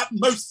 Lord have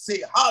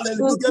mercy.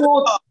 Hallelujah to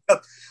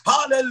God.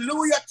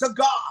 Hallelujah to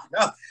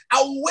God.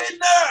 A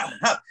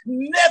winner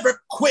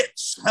never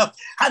quits,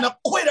 and a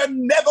quitter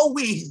never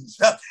wins.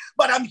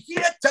 But I'm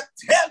here to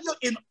tell you,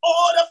 in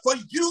order for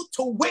you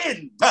to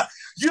win,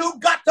 you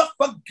got to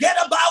forget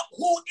about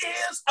who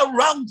is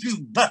around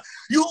you.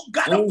 You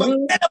got to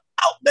forget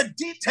about the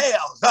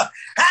details,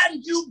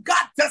 and you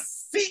got to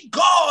see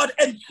God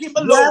and Him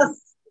alone.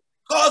 Yes.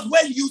 Because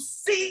when you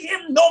see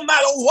Him, no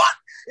matter what,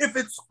 if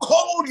it's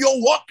cold,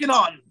 you're walking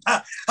on.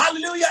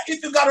 Hallelujah.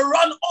 If you got to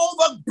run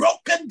over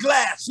broken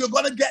glass, you're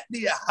going to get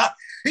there.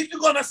 If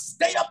you're going to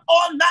stay up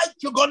all night,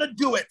 you're going to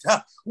do it.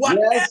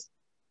 Whatever it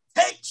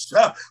takes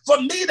for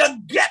me to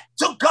get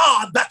to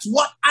God, that's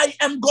what I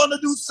am going to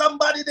do.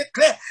 Somebody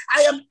declare,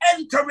 I am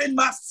entering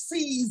my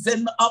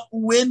season of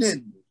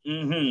winning.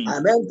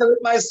 I'm entering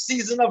my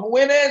season of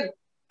winning.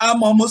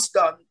 I'm almost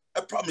done. I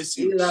promise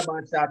you.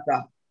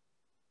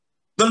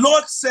 The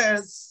Lord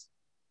says,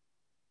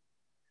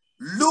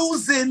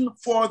 losing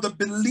for the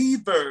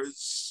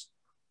believers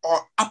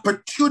or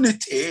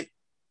opportunity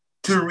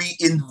to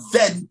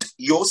reinvent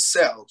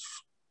yourself.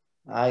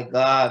 My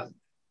God.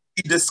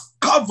 You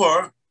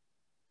discover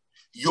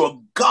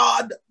your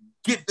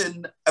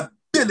God-given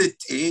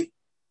ability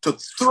to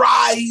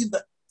thrive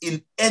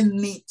in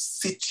any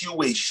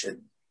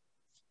situation.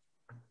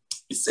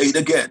 He said it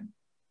again.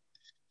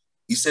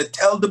 He said,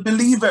 tell the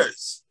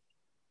believers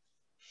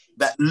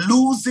that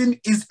losing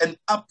is an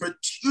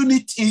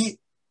opportunity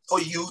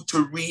for you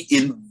to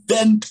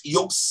reinvent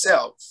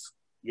yourself.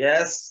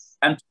 Yes.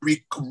 And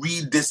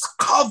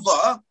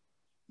rediscover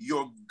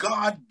your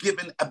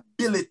God-given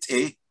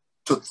ability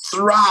to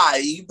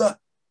thrive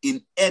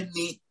in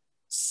any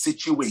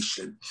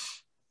situation.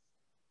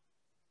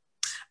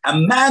 A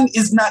man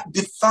is not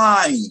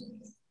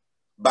defined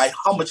by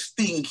how much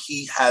thing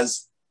he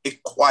has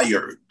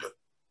acquired,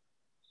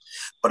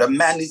 but a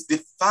man is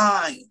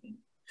defined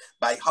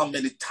by how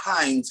many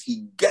times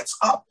he gets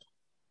up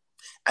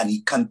and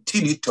he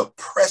continues to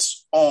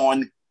press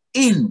on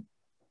into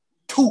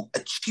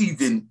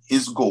achieving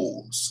his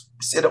goals.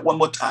 Say that one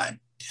more time.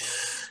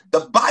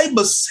 The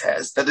Bible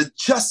says that a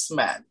just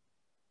man,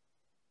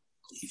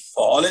 he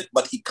falleth,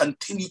 but he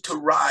continued to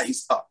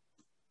rise up.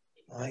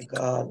 My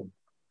God.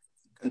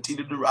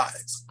 Continue to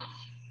rise.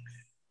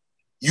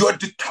 You're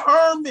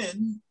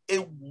determined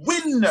a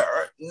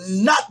winner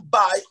not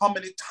by how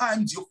many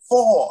times you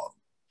fall,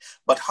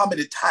 but how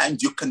many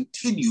times you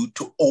continue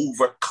to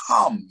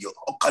overcome, you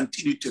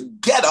continue to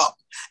get up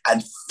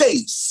and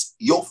face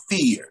your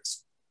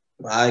fears.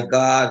 My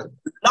God.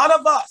 A lot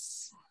of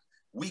us,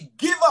 we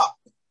give up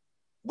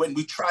when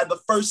we try the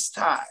first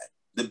time.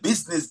 The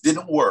business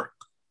didn't work.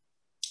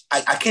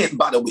 I can't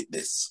bother with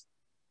this.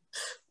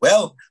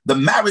 Well, the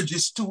marriage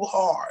is too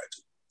hard.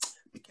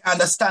 We can't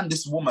understand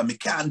this woman. We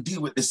can't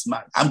deal with this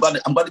man. I'm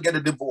gonna get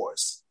a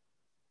divorce.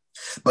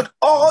 But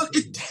all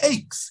it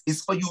takes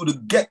is for you to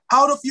get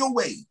out of your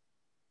way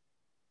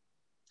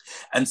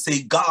and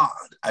say, God,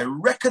 I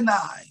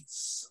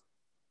recognize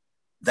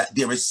that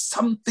there is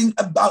something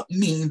about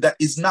me that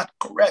is not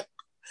correct.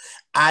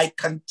 I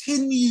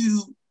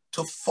continue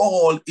to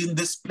fall in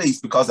this place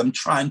because I'm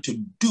trying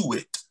to do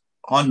it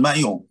on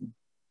my own.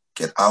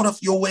 Get out of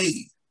your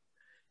way.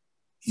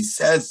 He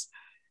says,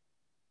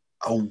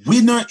 a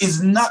winner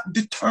is not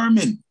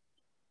determined.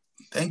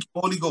 Thank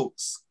you, Holy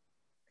Ghost.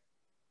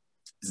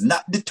 Is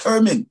not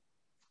determined.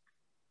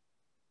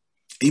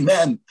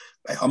 Amen.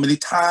 By how many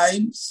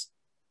times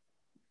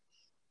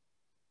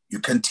you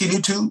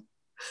continue to,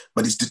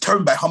 but it's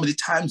determined by how many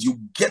times you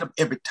get up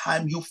every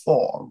time you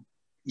fall.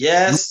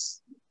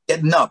 Yes.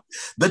 Getting up.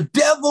 The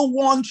devil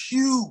wants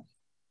you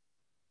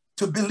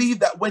to believe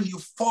that when you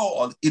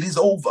fall, it is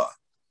over.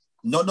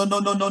 No.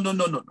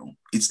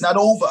 It's not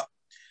over.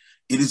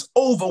 It is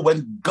over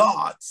when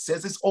God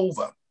says it's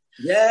over.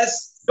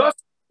 Yes.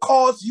 Just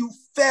because you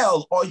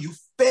fell or you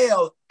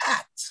fail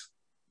at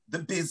the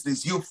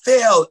business, you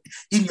fail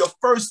in your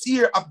first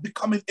year of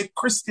becoming a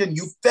Christian,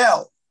 you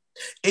fell.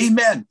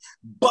 Amen.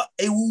 But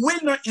a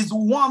winner is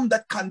one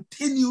that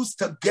continues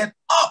to get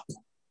up.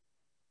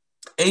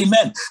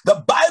 Amen.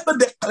 The Bible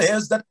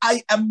declares that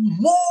I am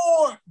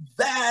more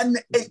than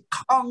a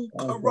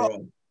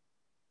conqueror.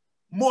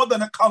 More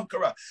than a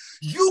conqueror.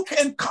 You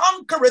can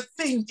conquer a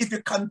thing if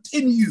you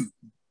continue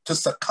to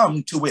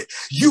succumb to it.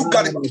 You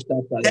got to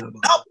get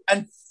up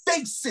and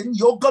facing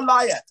your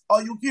Goliath.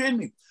 Are you hearing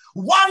me?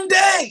 One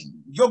day,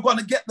 you're going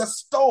to get the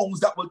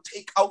stones that will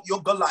take out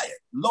your Goliath.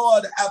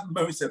 Lord, have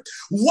mercy.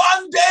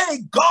 One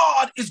day,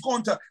 God is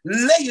going to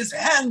lay his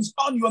hands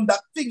on you and that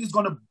thing is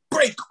going to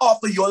break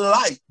off of your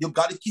life. You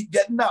got to keep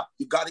getting up.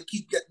 You got to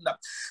keep getting up.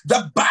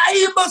 The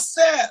Bible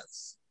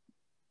says,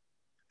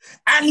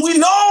 and we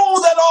know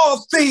that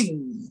all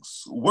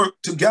things work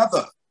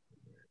together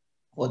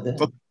for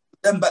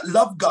them that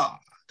love God,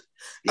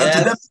 and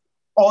to them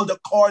all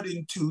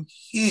according to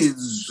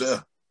his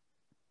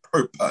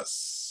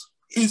purpose.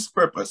 His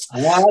purpose.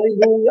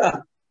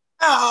 Hallelujah.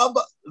 Have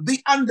the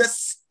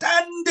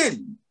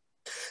understanding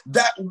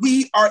that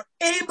we are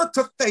able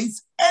to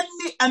face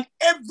any and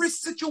every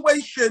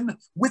situation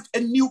with a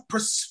new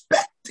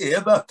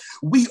perspective.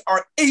 We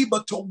are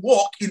able to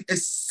walk in a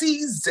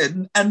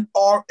season and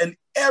or an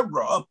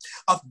era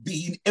of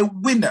being a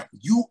winner.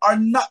 You are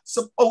not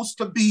supposed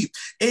to be,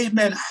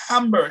 amen,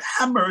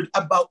 hammered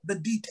about the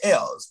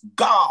details.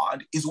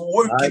 God is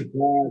working.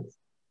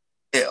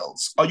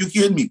 Else. Are you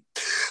hearing me?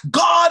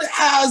 God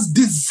has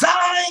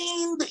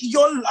designed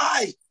your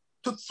life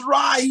to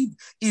thrive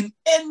in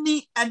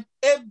any and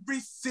every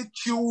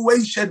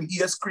situation. He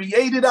has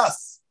created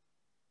us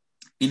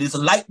in his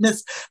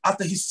likeness,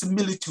 after his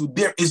similitude.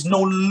 There is no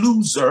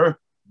loser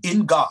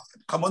in God.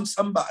 Come on,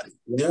 somebody.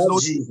 There's no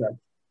Jesus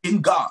in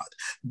God.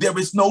 There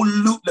is no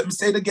loot. Let me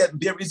say it again.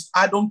 There is,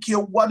 I don't care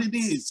what it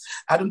is.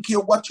 I don't care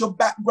what your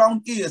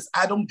background is.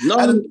 I don't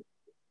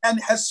and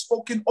has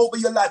spoken over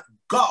your life.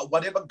 God,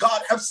 whatever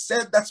God has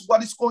said, that's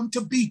what it's going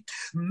to be.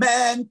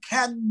 Man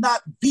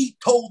cannot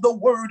veto the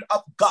word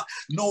of God.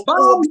 No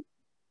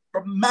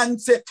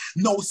romantic,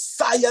 no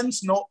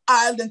science, no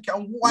island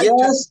can wipe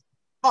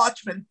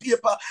parchment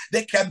paper.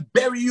 They can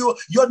bury you,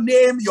 your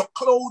name, your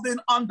clothing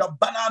on the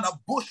banana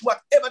bush,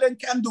 whatever they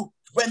can do.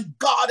 When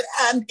God's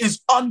hand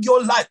is on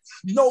your life,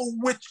 no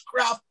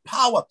witchcraft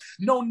power,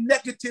 no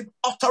negative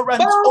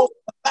utterance over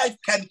life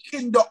can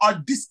hinder or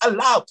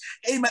disallow.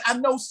 Amen. I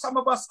know some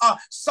of us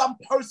some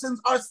persons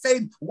are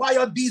saying, why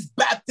are these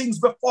bad things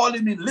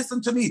befalling me?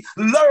 Listen to me.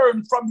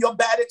 Learn from your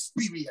bad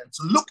experience.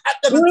 Look at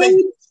them and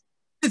say,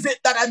 is it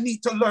that I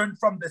need to learn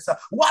from this?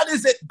 What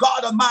is it,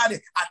 God Almighty?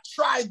 I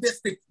tried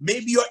this thing.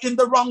 Maybe you're in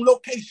the wrong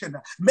location.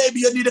 Maybe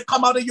you need to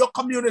come out of your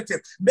community.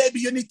 Maybe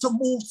you need to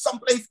move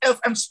someplace else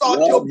and start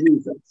your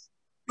business.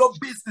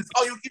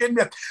 Are you hearing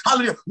me?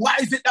 Hallelujah. Why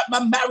is it that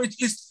my marriage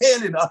is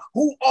failing?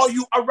 Who are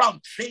you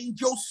around? Change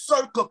your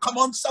circle. Come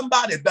on,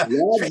 somebody. That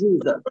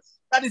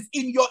is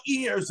in your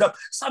ears.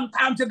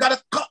 Sometimes you got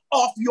to cut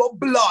off your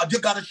blood. You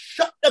got to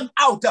shut them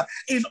out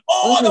in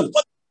order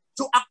for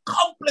to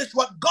accomplish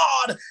what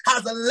God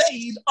has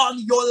laid on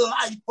your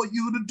life for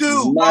you to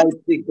do.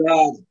 Mighty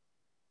God.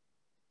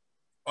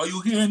 Are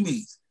you hearing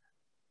me?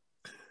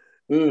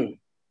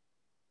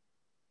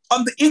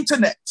 On the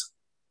internet,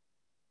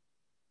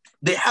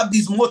 they have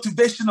these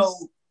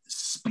motivational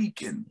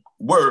speaking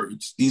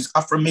words, these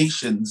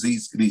affirmations,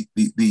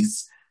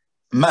 these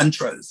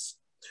mantras.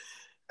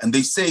 And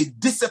they say,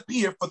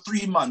 disappear for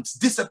 3 months,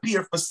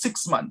 disappear for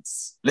 6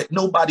 months. Let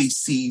nobody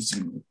sees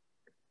you.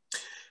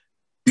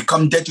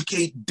 Become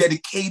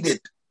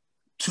dedicated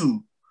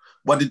to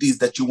what it is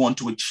that you want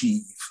to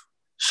achieve.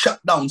 Shut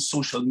down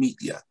social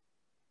media.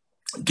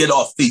 Get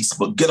off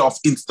Facebook. Get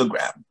off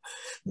Instagram.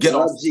 Get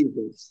off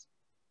Jesus.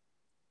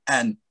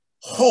 And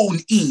hone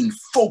in,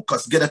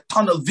 focus, get a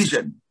tunnel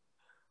vision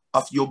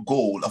of your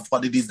goal, of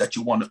what it is that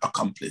you want to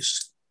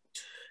accomplish.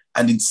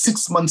 And in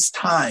 6 months'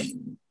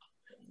 time,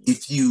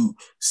 if you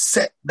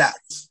set that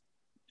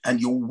and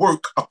you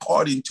work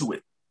according to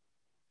it,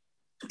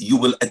 you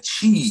will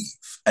achieve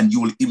and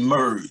you will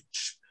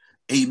emerge,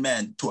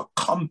 amen, to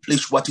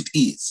accomplish what it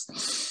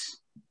is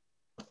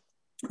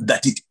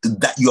that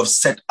you have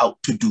set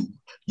out to do.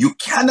 You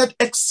cannot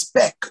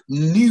expect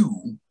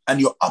new and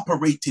you're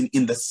operating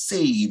in the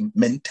same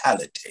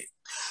mentality.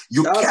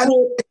 You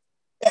cannot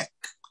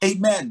expect,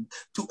 amen,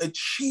 to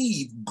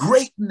achieve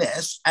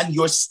greatness and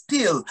you're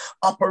still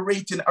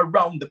operating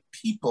around the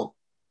people,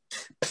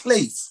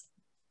 place,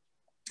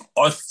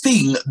 or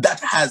thing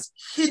that has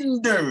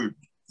hindered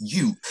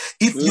you.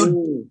 If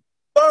you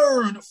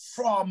learn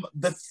from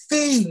the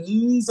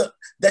things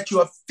that you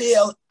have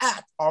failed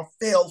at or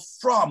failed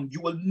from, you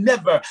will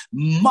never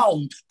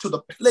mount to the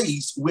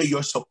place where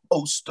you're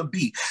supposed to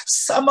be.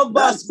 Some of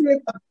us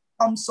have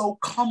become so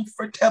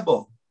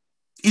comfortable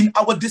in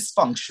our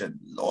dysfunction.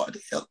 Lord,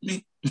 help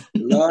me.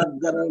 Lord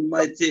God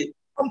Almighty.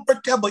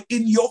 Comfortable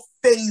in your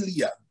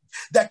failure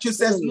that you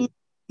say,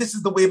 this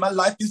is the way my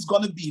life is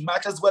going to be.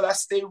 Might as well I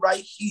stay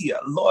right here.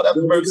 Lord have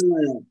mercy.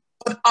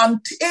 But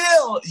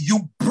until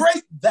you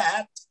break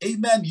that,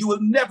 amen, you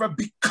will never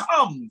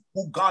become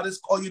who God has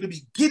called you to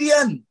be.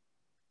 Gideon,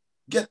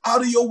 get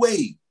out of your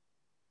way.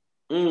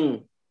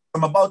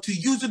 I'm about to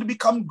use you to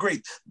become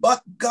great.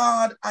 But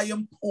God, I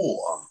am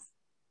poor.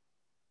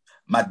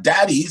 My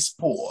daddy is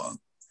poor.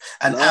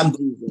 And I'm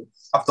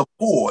of the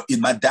poor in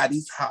my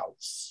daddy's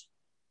house.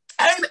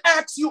 I didn't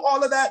ask you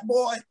all of that,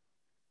 boy.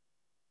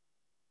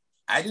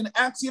 I didn't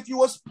ask you if you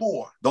was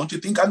poor. Don't you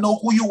think I know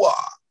who you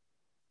are?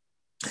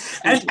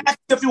 I didn't ask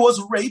you if you was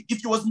raped,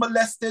 if you was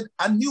molested.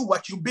 I knew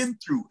what you've been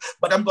through.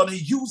 But I'm going to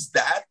use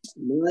that.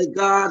 My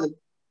God.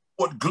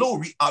 Put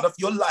glory out of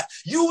your life.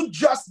 You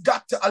just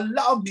got to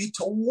allow me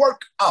to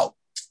work out.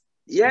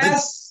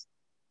 Yes.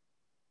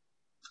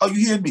 Are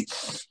you hearing me?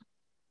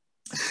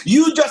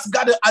 You just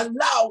got to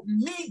allow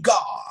me,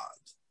 God,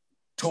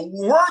 to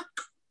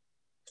work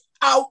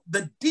out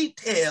the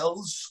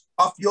details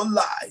of your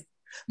life.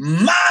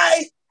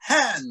 My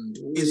hand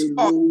is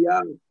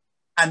on,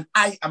 and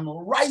I am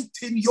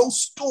writing your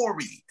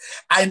story.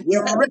 I'm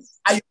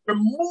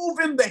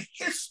removing the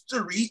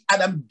history,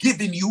 and I'm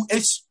giving you a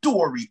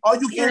story. Are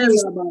you hearing me?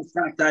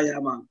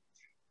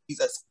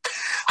 Jesus.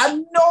 I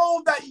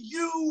know that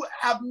you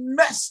have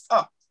messed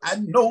up. I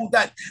know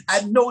that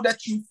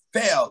you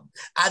failed.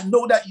 I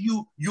know that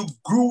you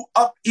grew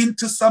up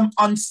into some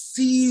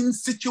unseen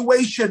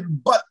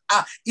situation. But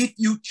if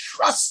you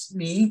trust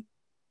me,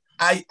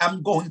 I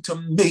am going to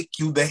make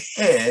you the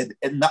head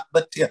and not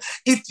the tail.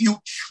 If you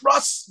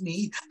trust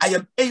me, I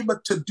am able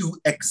to do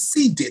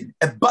exceeding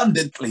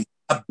abundantly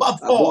above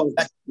all.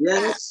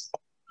 Yes.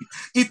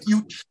 If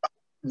you trust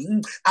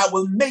me, I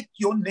will make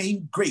your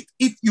name great.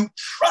 If you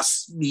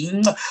trust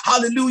me,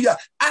 hallelujah,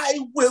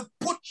 I will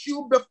put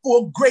you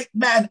before great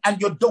man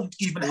and you don't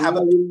even have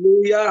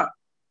hallelujah.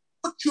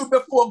 Put you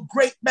before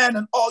great man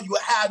and all you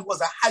had was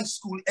a high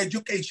school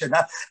education.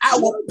 I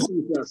will put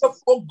you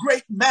before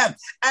great man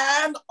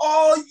and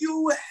all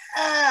you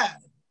had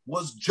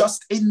was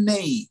just a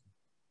name,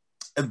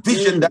 a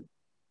vision. That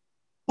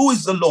who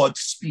is the Lord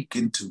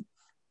speaking to?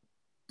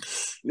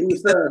 He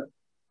said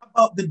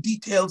about the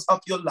details of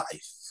your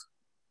life.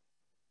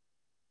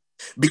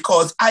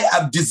 Because I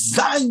have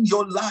designed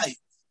your life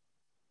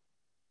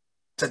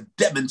to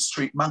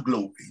demonstrate my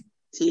glory.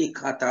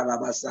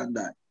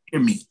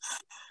 Hear me.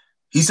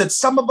 He said,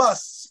 some of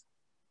us,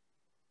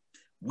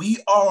 we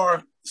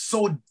are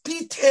so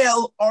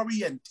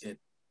detail-oriented.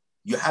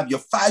 You have your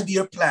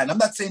 5-year plan. I'm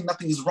not saying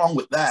nothing is wrong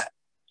with that.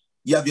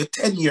 You have your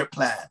 10-year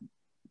plan.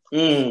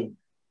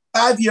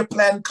 5-year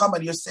plan come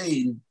and you're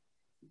saying,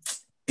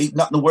 ain't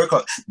nothing to work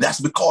out. That's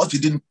because you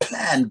didn't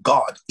plan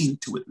God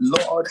into it.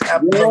 Lord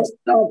have mercy.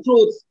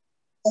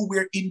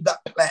 We're in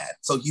that plan.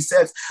 So he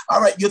says,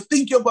 all right, you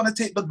think you're going to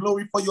take the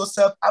glory for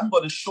yourself? I'm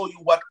going to show you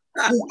what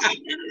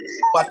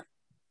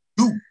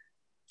do.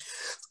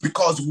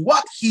 Because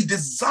what he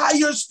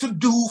desires to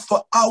do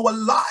for our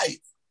life,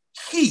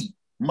 he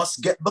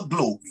must get the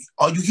glory.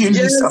 Are you hearing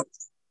me?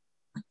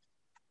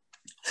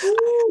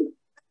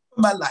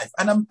 My life,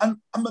 and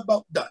I'm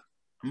about done.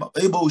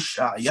 Take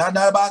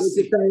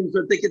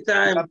your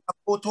time.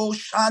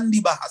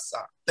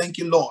 Thank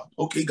you, Lord.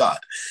 Okay, God.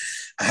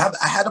 I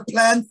had a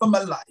plan for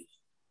my life.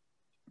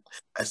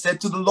 I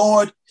said to the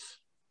Lord,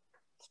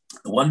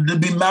 I wanted to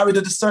be married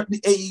at a certain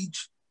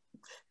age,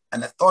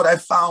 and I thought I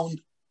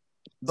found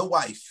the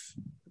wife.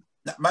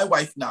 Not my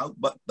wife now,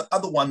 but the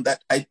other one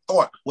that I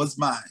thought was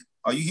mine.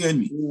 Are you hearing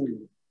me?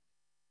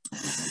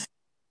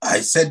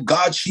 I said,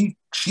 God, she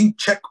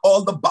checked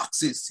all the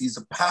boxes. She's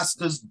a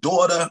pastor's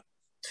daughter.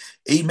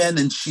 Amen.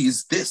 And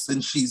she's this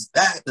and she's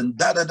that and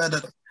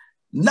da-da-da-da.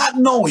 Not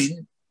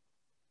knowing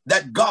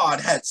that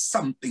God had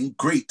something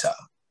greater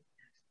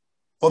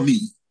for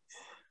me.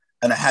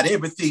 And I had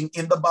everything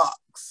in the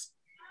box.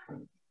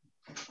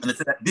 And I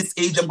said, at this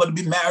age, I'm going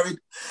to be married.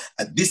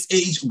 At this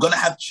age, I'm going to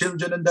have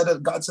children. And da-da.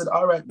 God said,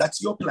 all right,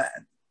 that's your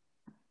plan.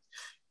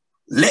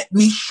 Let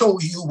me show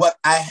you what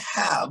I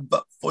have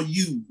for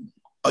you.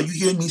 Are you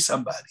hearing me,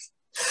 somebody?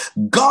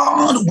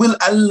 God will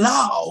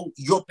allow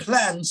your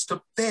plans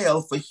to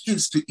fail for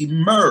his to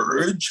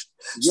emerge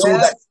so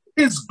that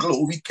his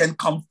glory can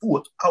come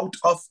forth out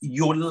of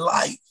your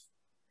life.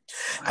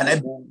 And I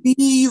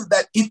believe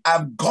that if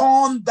I've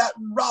gone that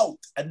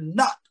route and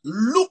not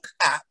look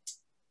at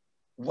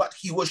what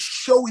he was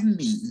showing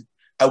me,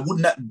 I would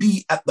not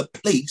be at the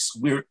place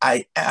where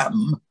I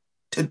am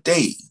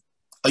today.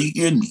 Are you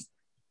hearing me?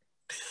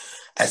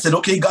 I said,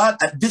 okay, God,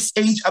 at this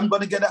age, I'm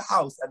going to get a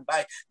house. And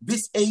by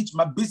this age,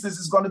 my business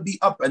is going to be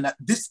up. And at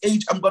this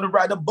age, I'm going to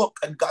write a book.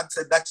 And God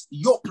said, that's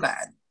your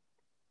plan.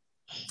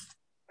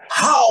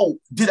 How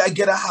did I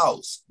get a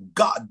house?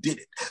 God did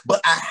it.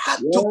 But I had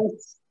to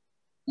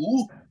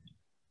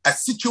a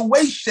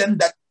situation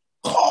that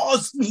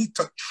caused me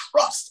to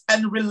trust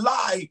and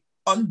rely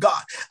on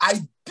God.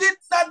 I did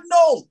not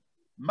know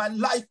my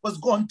life was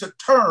going to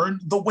turn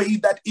the way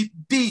that it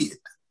did.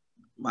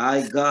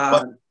 My God.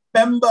 But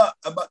remember,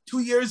 about 2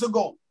 years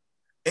ago,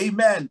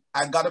 amen,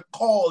 I got a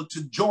call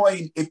to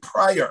join a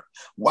prayer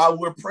while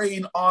we're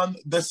praying on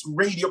this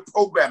radio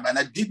program. And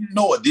I didn't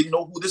know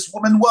who this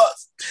woman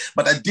was,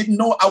 but I didn't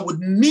know I would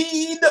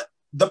need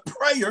the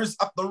prayers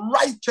of the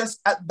righteous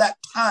at that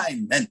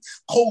time. And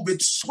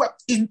COVID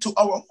swept into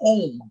our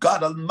home,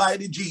 God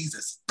Almighty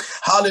Jesus.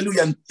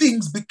 Hallelujah. And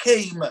things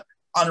became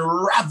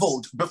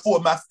unraveled before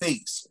my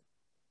face.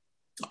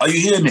 Are you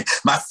hearing me?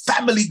 My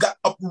family got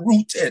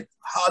uprooted.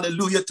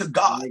 Hallelujah to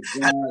God.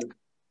 And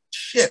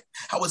shit,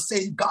 I was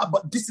saying, God,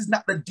 but this is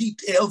not the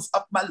details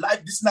of my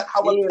life. This is not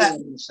how I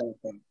plan.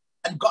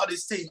 And God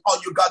is saying, all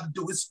you got to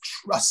do is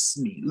trust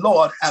me.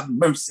 Lord, have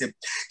mercy.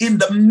 In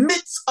the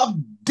midst of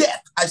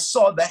death, I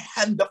saw the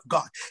hand of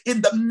God.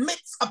 In the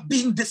midst of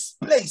being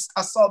displaced,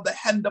 I saw the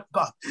hand of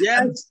God.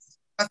 Yes. And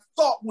a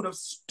thought would have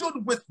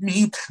stood with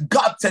me.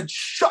 God said,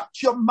 shut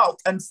your mouth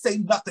and say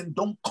nothing.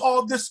 Don't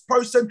call this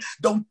person.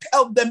 Don't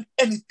tell them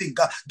anything.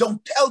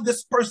 Don't tell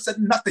this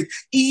person nothing.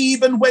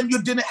 Even when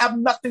you didn't have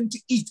nothing to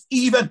eat,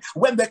 even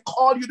when they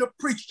call you to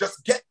preach,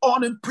 just get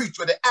on and preach.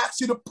 When they ask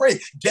you to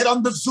pray, get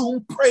on the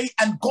Zoom, pray,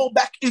 and go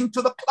back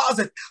into the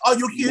closet. Are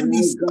you hearing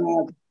me?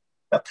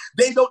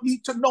 They don't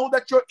need to know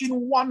that you're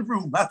in one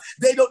room.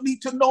 They don't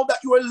need to know that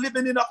you are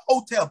living in a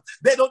hotel.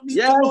 They don't need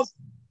to know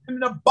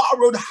in a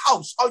borrowed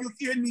house. Are you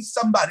hearing me,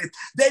 somebody?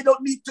 They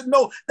don't need to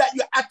know that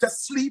you had to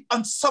sleep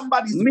on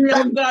somebody's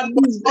back.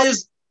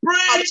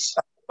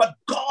 But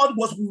God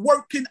was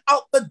working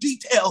out the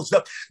details.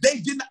 They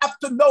didn't have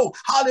to know,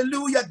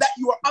 hallelujah, that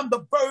you are on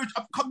the verge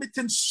of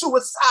committing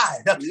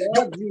suicide.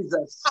 Lord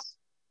Jesus.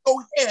 Go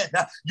ahead.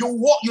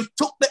 You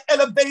took the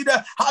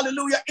elevator,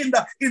 hallelujah, in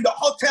the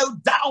hotel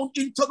down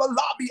into the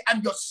lobby,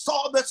 and you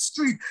saw the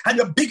street and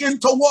you begin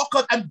to walk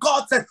out, and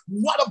God said,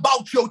 what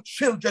about your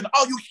children?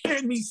 Are you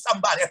hearing me,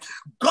 somebody?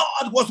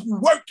 God was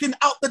working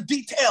out the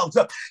details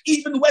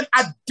even when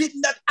I did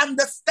not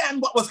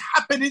understand what was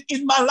happening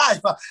in my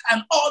life,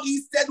 and all he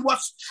said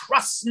was,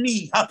 trust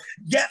me.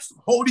 Yes,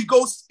 Holy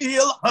Ghost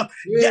still.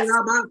 Yes,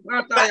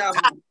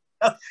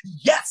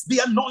 yes, the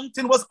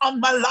anointing was on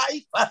my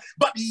life,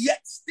 but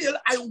yet still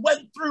I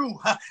went through.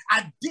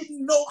 I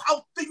didn't know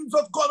how things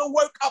was going to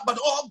work out, but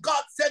all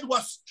God said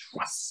was,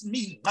 trust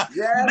me.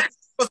 Yes.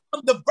 Was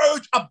on the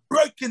verge of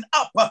breaking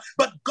up,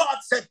 but God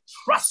said,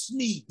 trust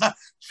me.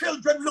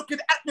 Children looking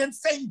at me and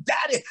saying,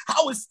 Daddy,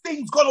 how is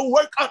things going to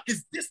work out?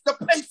 Is this the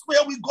place where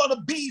we're going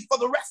to be for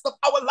the rest of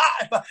our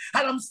life?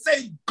 And I'm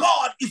saying,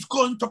 God is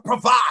going to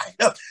provide.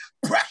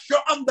 Pressure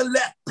on the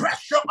left,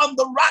 pressure on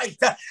the right,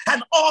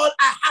 and all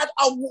I had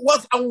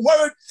was a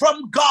word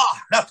from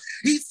God.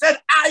 He said,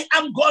 I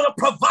am going to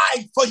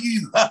provide for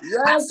you. Yes.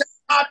 I said,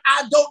 God,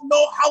 I don't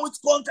know how it's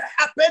going to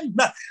happen.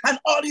 And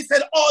all he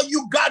said, all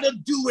you got to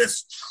do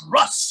is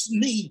trust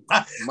me.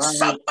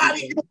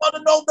 Somebody, you want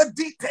to know the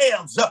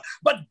details,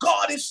 but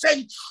God is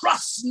saying,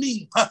 trust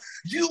me.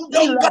 You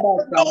don't got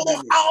to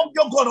know how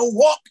you're going to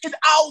walk it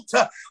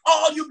out.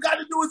 All you got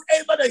to do is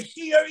able to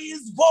hear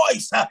his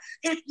voice.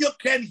 If you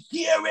can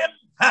hear him,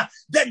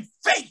 then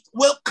faith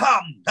will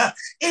come.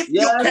 If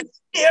you can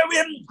hear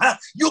him,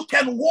 you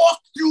can walk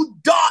through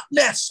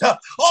darkness.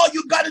 All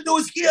you got to do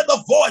is hear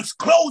the voice.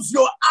 Close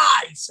your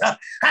eyes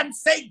and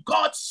say,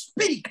 God,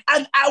 speak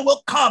and I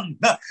will come.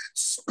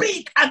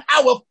 Speak and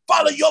I will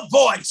follow your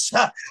voice.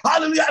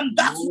 Hallelujah. And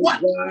that's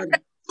what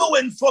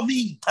doing for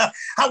me.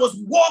 I was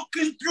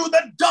walking through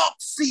the dark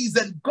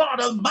season.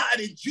 God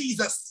Almighty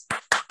Jesus.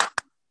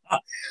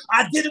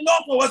 I didn't know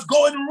if I was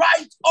going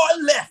right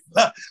or left,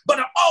 but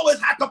I always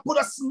had to put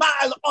a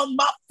smile on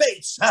my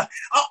face. I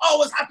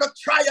always had to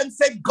try and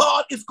say,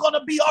 God is going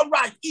to be all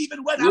right,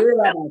 even when I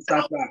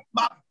felt down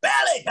my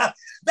belly,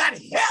 that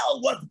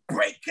hell was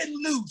breaking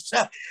loose,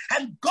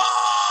 and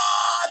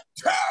God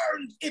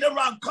turned it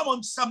around. Come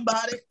on,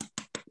 somebody.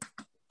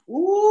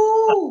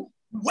 Ooh.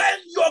 When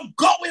you're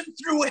going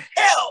through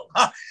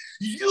hell,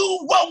 you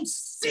won't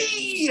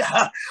see,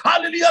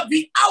 hallelujah,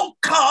 the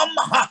outcome,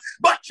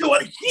 but you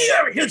will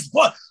hear his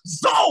voice.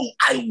 Though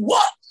I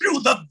walk through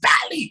the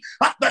valley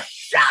of the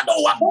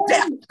shadow of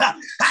death,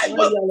 I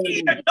will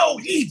fear no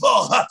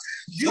evil.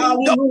 You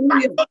don't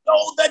have to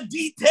know the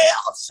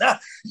details.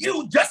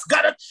 You just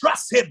got to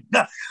trust him.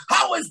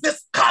 How is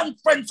this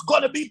conference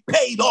going to be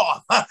paid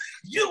off?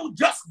 You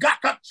just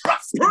got to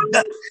trust him.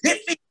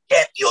 If he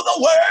give you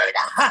the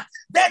word,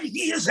 then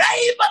he is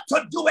able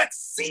to do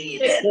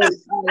exceeding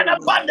and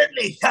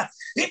abundantly.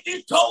 If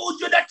he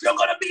told you that you're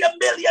going to be a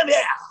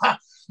millionaire,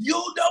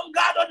 you don't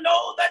got to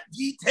know the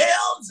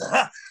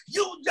details.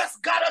 You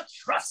just got to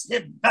trust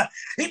him.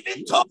 If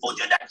he told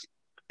you that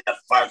you're the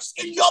first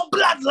in your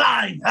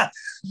bloodline,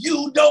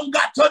 you don't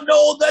got to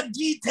know the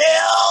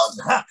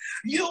details.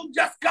 You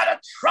just got to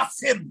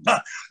trust him.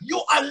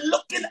 You are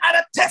looking at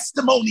a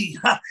testimony.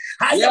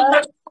 I am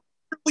not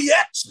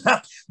yet,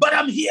 but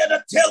I'm here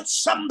to tell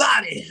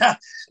somebody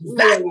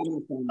that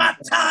it's my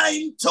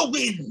time to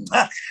win.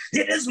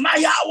 It is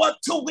my hour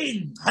to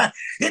win.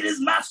 It is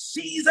my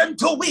season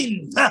to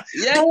win.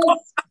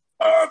 Because I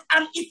serve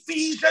an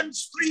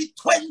Ephesians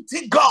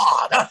 3:20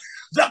 God,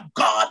 the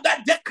God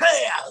that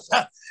declares,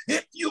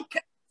 if you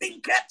can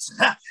think it,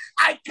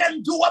 I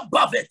can do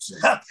above it.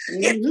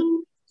 If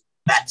you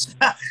it,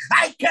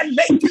 I can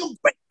make you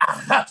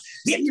greater.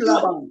 If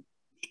you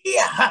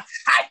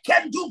I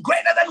can do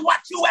greater than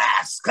what you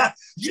ask.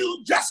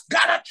 You just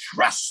gotta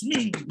trust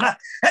me.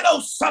 Hello,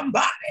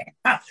 somebody.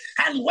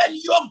 And when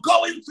you're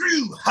going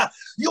through,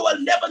 you will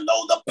never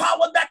know the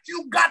power that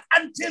you got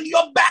until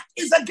your back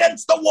is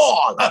against the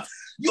wall.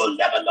 You'll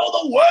never know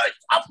the words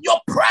of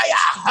your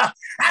prayer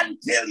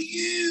until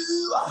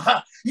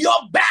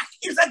your back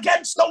is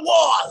against the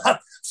wall.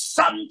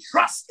 Some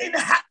trust in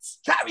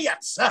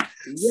chariots,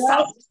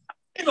 some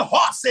in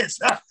horses,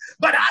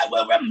 but I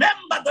will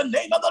remember the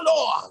name of the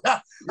Lord.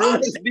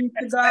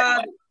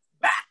 God.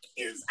 Back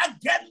is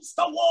against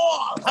the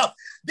wall.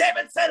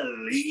 David said,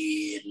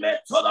 lead me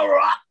to the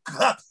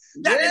rock.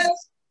 That is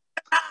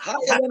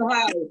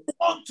you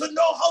want to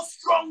know how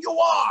strong you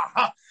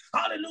are.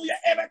 Hallelujah.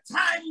 Every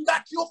time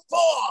that you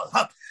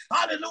fall.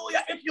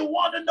 Hallelujah. If you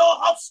want to know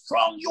how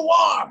strong you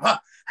are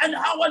and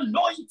how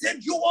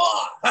anointed you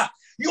are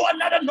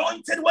not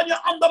anointed when you're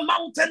on the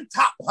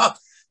mountaintop,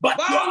 but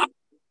you're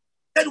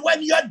and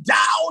when you're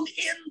down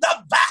in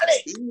the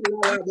valley,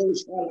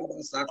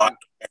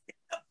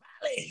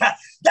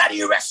 that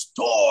he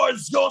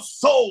restores your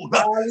soul.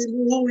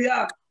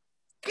 Hallelujah.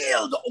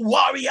 Skilled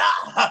warrior,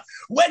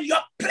 when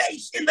you're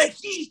placed in the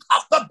heat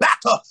of the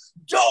battle,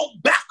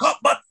 don't back up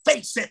but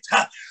face it.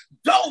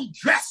 Don't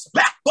dress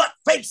back but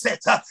face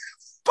it.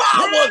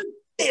 Forward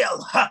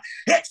will.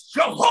 It's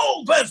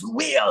Jehovah's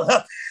will.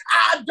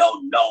 I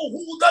don't know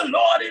who the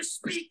Lord is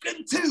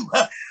speaking to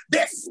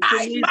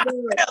beside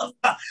myself,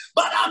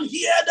 but I'm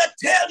here to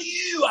tell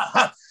you,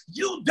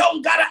 you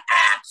don't gotta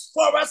ask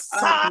for a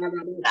sign.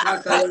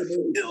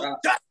 You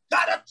just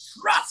gotta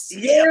trust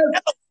him.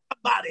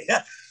 Somebody,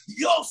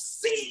 your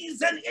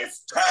season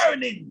is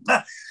turning.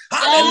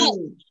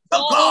 Hallelujah.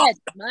 God,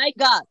 my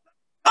God.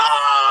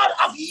 God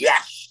of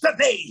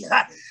yesterday,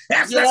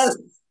 yes.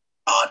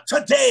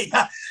 Today,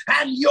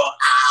 and your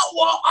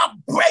hour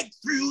of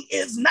breakthrough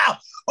is now.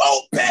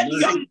 Open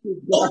your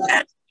mouth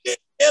and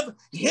give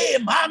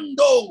him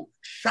ando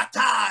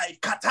shatai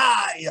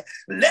katai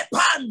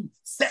lepan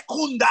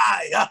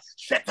sekundai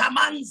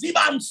shetaman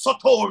ziban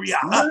sotoria.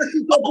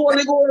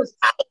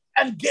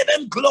 And give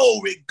him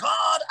glory.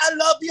 God, I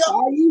love you.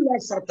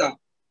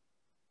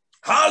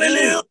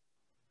 Hallelujah.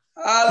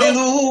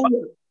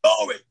 Hallelujah.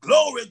 Glory,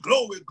 glory,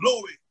 glory,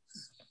 glory,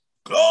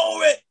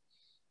 glory.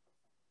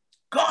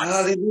 God,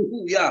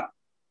 hallelujah.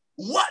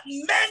 What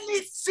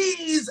many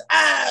sees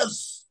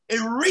as a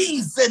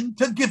reason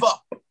to give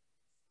up.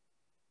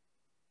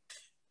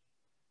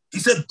 He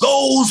said,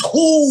 those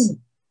who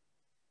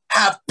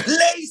have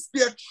placed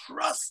their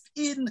trust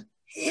in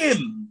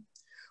him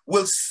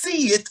will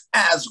see it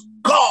as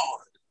God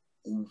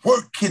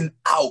working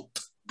out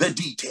the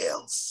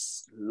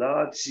details.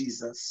 Lord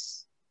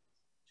Jesus.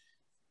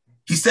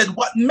 He said,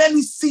 what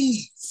many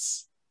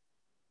sees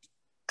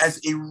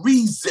as a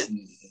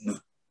reason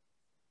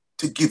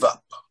to give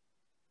up.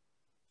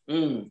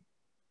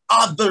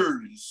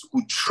 Others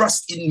who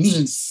trust in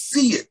me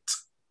see it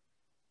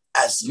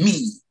as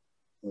me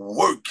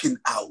working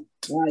out.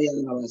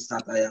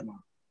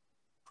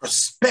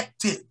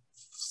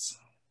 Perspectives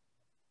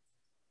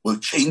will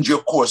change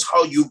your course.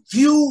 How you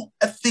view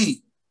a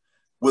thing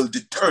will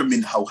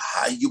determine how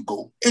high you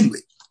go.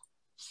 Anyway,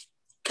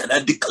 can I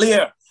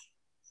declare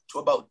to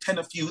about 10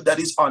 of you that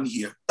is on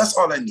here? That's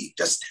all I need,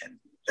 just 10,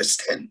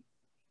 just 10.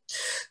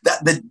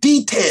 That the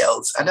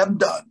details, and I'm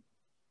done,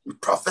 we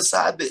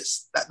prophesy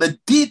this, that the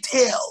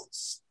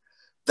details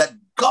that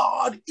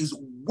God is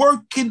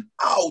working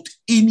out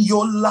in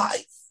your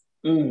life,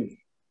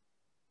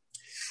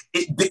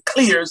 it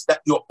declares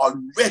that you're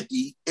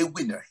already a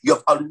winner. You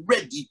have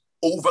already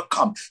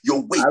overcome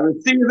your weight. I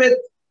receive it.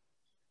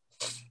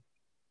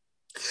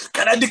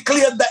 Can I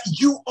declare that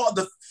you are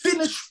the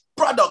finished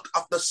product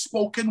of the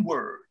spoken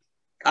word?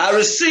 I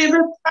receive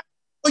it.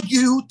 For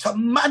you to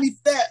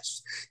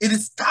manifest. It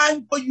is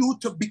time for you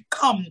to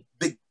become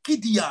the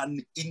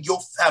Gideon in your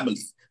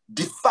family.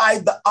 Defy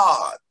the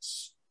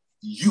odds.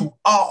 You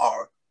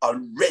are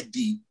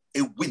already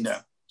a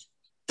winner.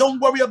 Don't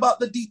worry about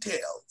the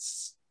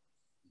details.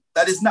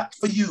 That is not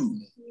for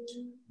you.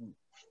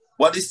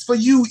 What is for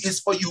you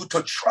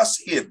to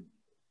trust him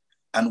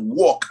and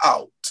walk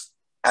out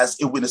as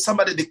a winner.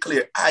 Somebody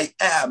declare, I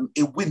am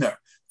a winner,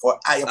 for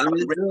I am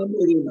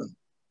already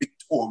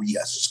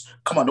victorious.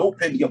 Come on,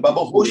 open your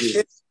Bible.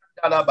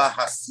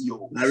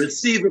 I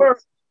receive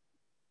it.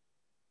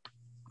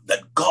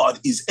 That God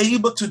is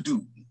able to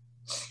do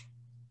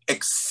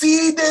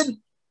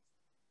exceedingly,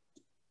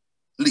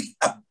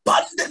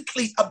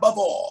 abundantly above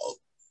all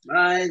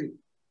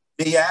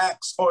they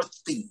ask or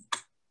think,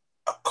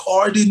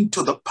 according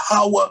to the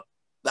power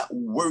that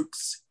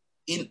works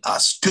in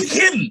us. To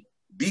him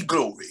be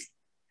glory.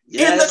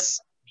 Yes.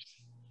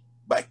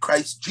 By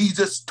Christ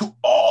Jesus to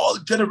all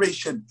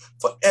generation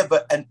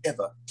forever and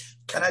ever.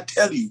 Can I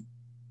tell you,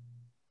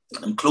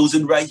 and I'm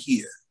closing right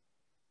here,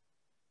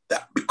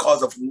 that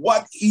because of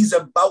what he's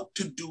about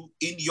to do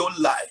in your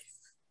life,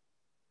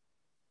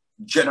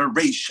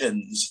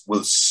 generations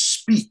will speak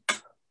speak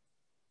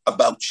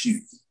about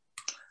you.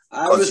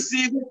 I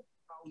receive it.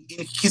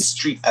 In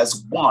history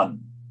as one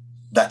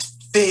that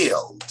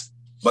failed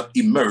but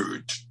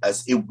emerged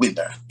as a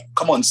winner.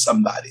 Come on,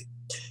 somebody.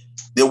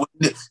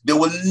 They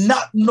will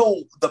not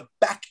know the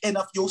back end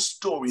of your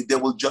story. They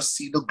will just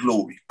see the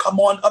glory. Come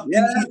on up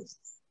in here.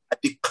 I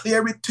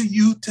declare it to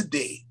you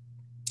today.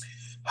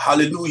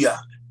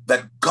 Hallelujah.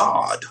 That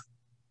God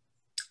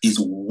is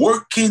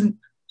working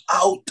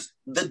out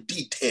the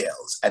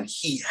details, and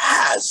he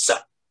has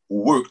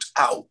worked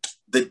out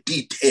the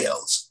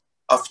details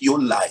of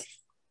your life.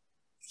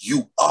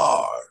 You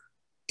are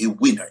a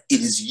winner.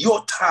 It is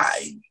your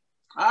time.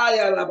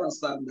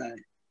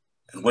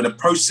 And when a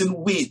person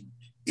wins,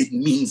 it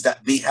means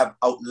that they have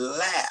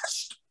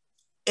outlasted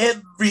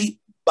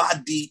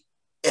everybody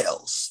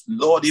else.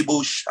 Lord,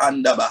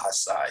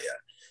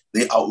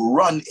 they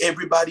outrun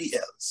everybody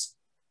else.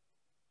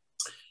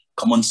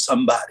 Come on,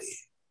 somebody.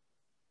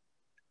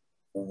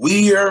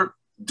 Where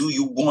do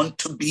you want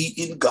to be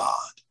in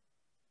God?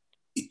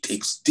 It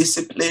takes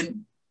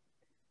discipline.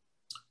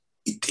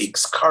 It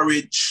takes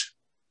courage.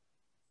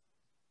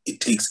 It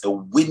takes a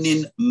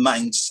winning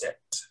mindset.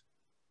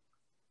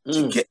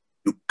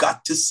 You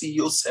got to see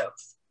yourself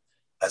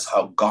as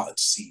how God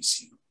sees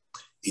you.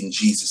 In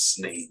Jesus'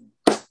 name.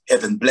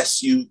 Heaven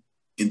bless you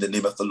in the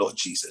name of the Lord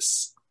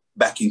Jesus.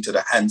 Back into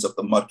the hands of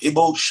the mud.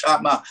 Ibo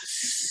Shama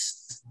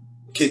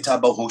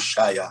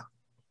Ketabahoshaya.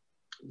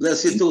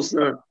 Bless you too,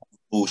 sir.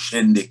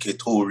 Oshende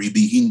Ketori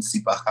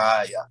Bihinsi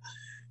Bahaya.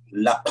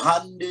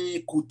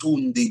 Lapande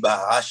Kutundi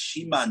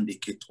Bahashimande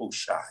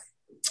Ketoshai.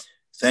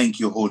 Thank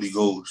you, Holy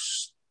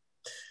Ghost.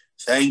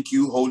 Thank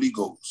you, Holy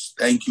Ghost.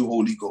 Thank you,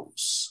 Holy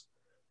Ghost.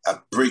 I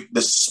break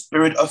the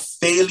spirit of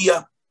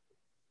failure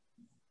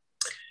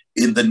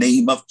in the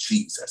name of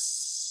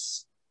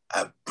Jesus.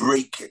 I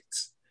break it.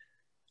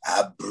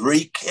 I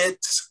break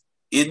it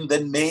in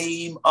the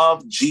name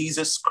of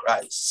Jesus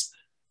Christ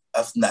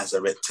of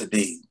Nazareth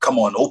today. Come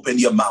on, open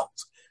your mouth.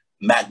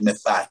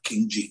 Magnify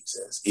King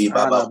Jesus.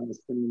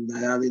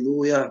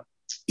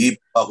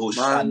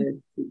 Hallelujah.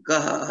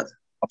 God.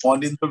 Come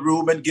on in the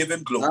room and give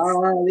him glory.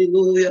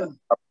 Hallelujah.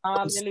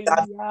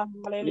 Hallelujah.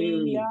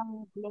 Hallelujah.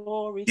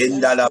 Glory.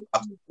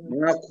 Hallelujah.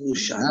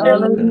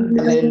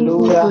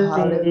 Hallelujah.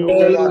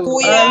 Hallelujah.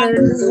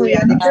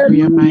 Hallelujah.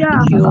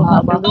 Hallelujah.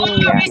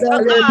 Glory to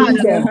God.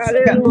 Hallelujah.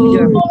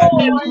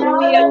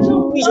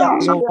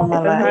 Hallelujah.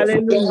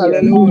 Hallelujah.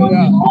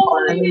 Hallelujah.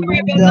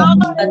 Glory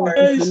belongs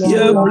to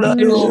Your blood,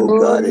 oh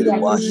God, it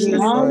Hallelujah.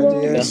 washes.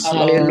 Yes,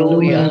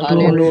 Hallelujah.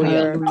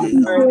 Hallelujah. Holy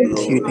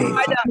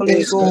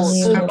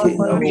Ghost.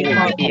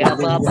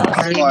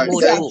 Lord,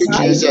 thank you,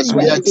 Jesus.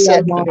 We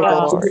accept it,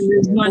 Lord.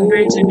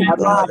 Oh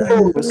God,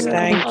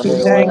 Thank you.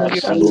 Hallelujah.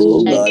 Thank you.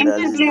 oh Thank God,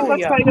 you,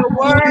 Jesus, for your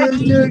word.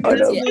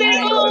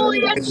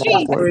 Hallelujah,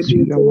 Jesus.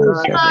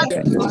 God,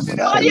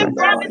 God, you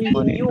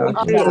promised you are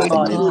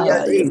God.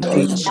 hallelujah, you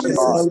Hallelujah. Jesus.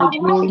 God,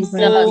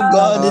 Oh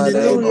God,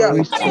 hallelujah.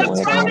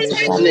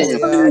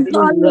 Hallelujah.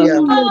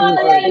 Hallelujah. Hallelujah.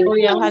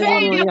 hallelujah,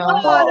 hallelujah.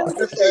 God.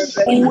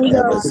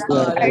 Yes,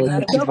 God, I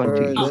got a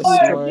Word this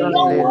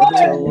morning.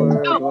 What a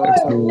word. What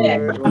a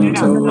word.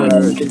 What a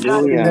word.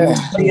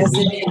 yes,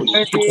 it is.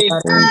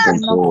 What do you do?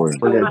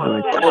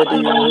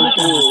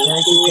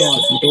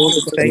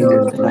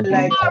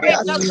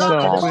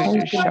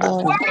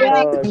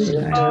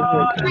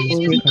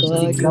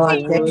 Like God,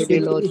 you're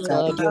worthy. You're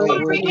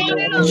worthy.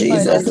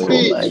 Jesus, In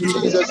almighty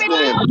God. Jesus'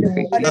 name.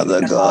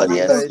 Another God,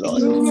 yes, Right.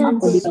 Lord.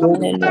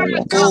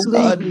 Oh God,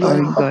 my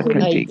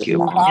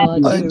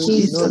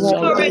Jesus,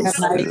 Christ,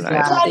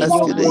 ask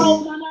you to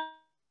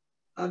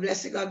God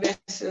bless you. God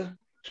bless you.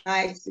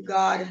 Nice to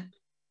God.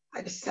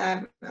 At this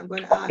time, I'm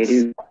going to ask,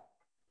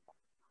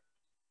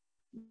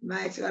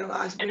 mighty God, I'm going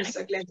to ask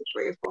Minister Glenn to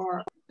pray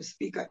for the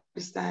speaker at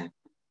this time.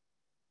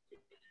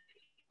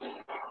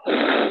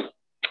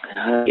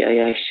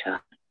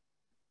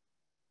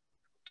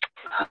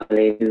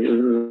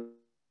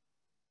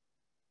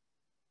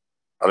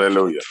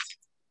 Hallelujah.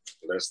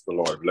 Bless the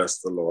Lord. Bless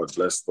the Lord.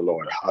 Bless the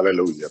Lord.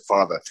 Hallelujah.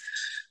 Father,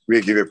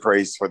 we give you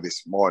praise for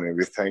this morning.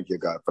 We thank you,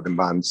 God, for the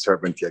man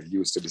servant you have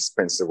used to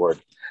dispense the word.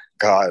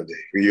 God,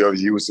 you have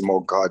used him,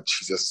 oh God,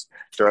 Jesus,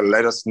 to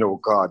let us know,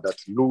 God, that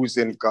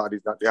losing, God,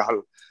 is not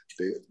the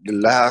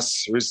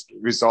last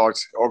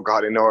result, oh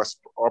God, in us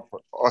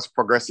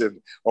progressive,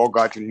 oh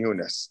God, to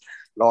newness.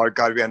 Lord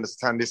God, we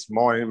understand this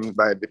morning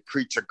by the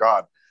preacher,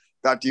 God,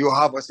 that you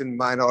have us in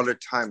mind all the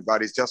time,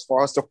 God. It's just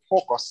for us to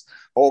focus,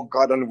 oh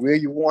God, on where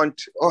you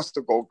want us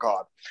to go,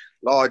 God.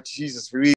 Lord Jesus, we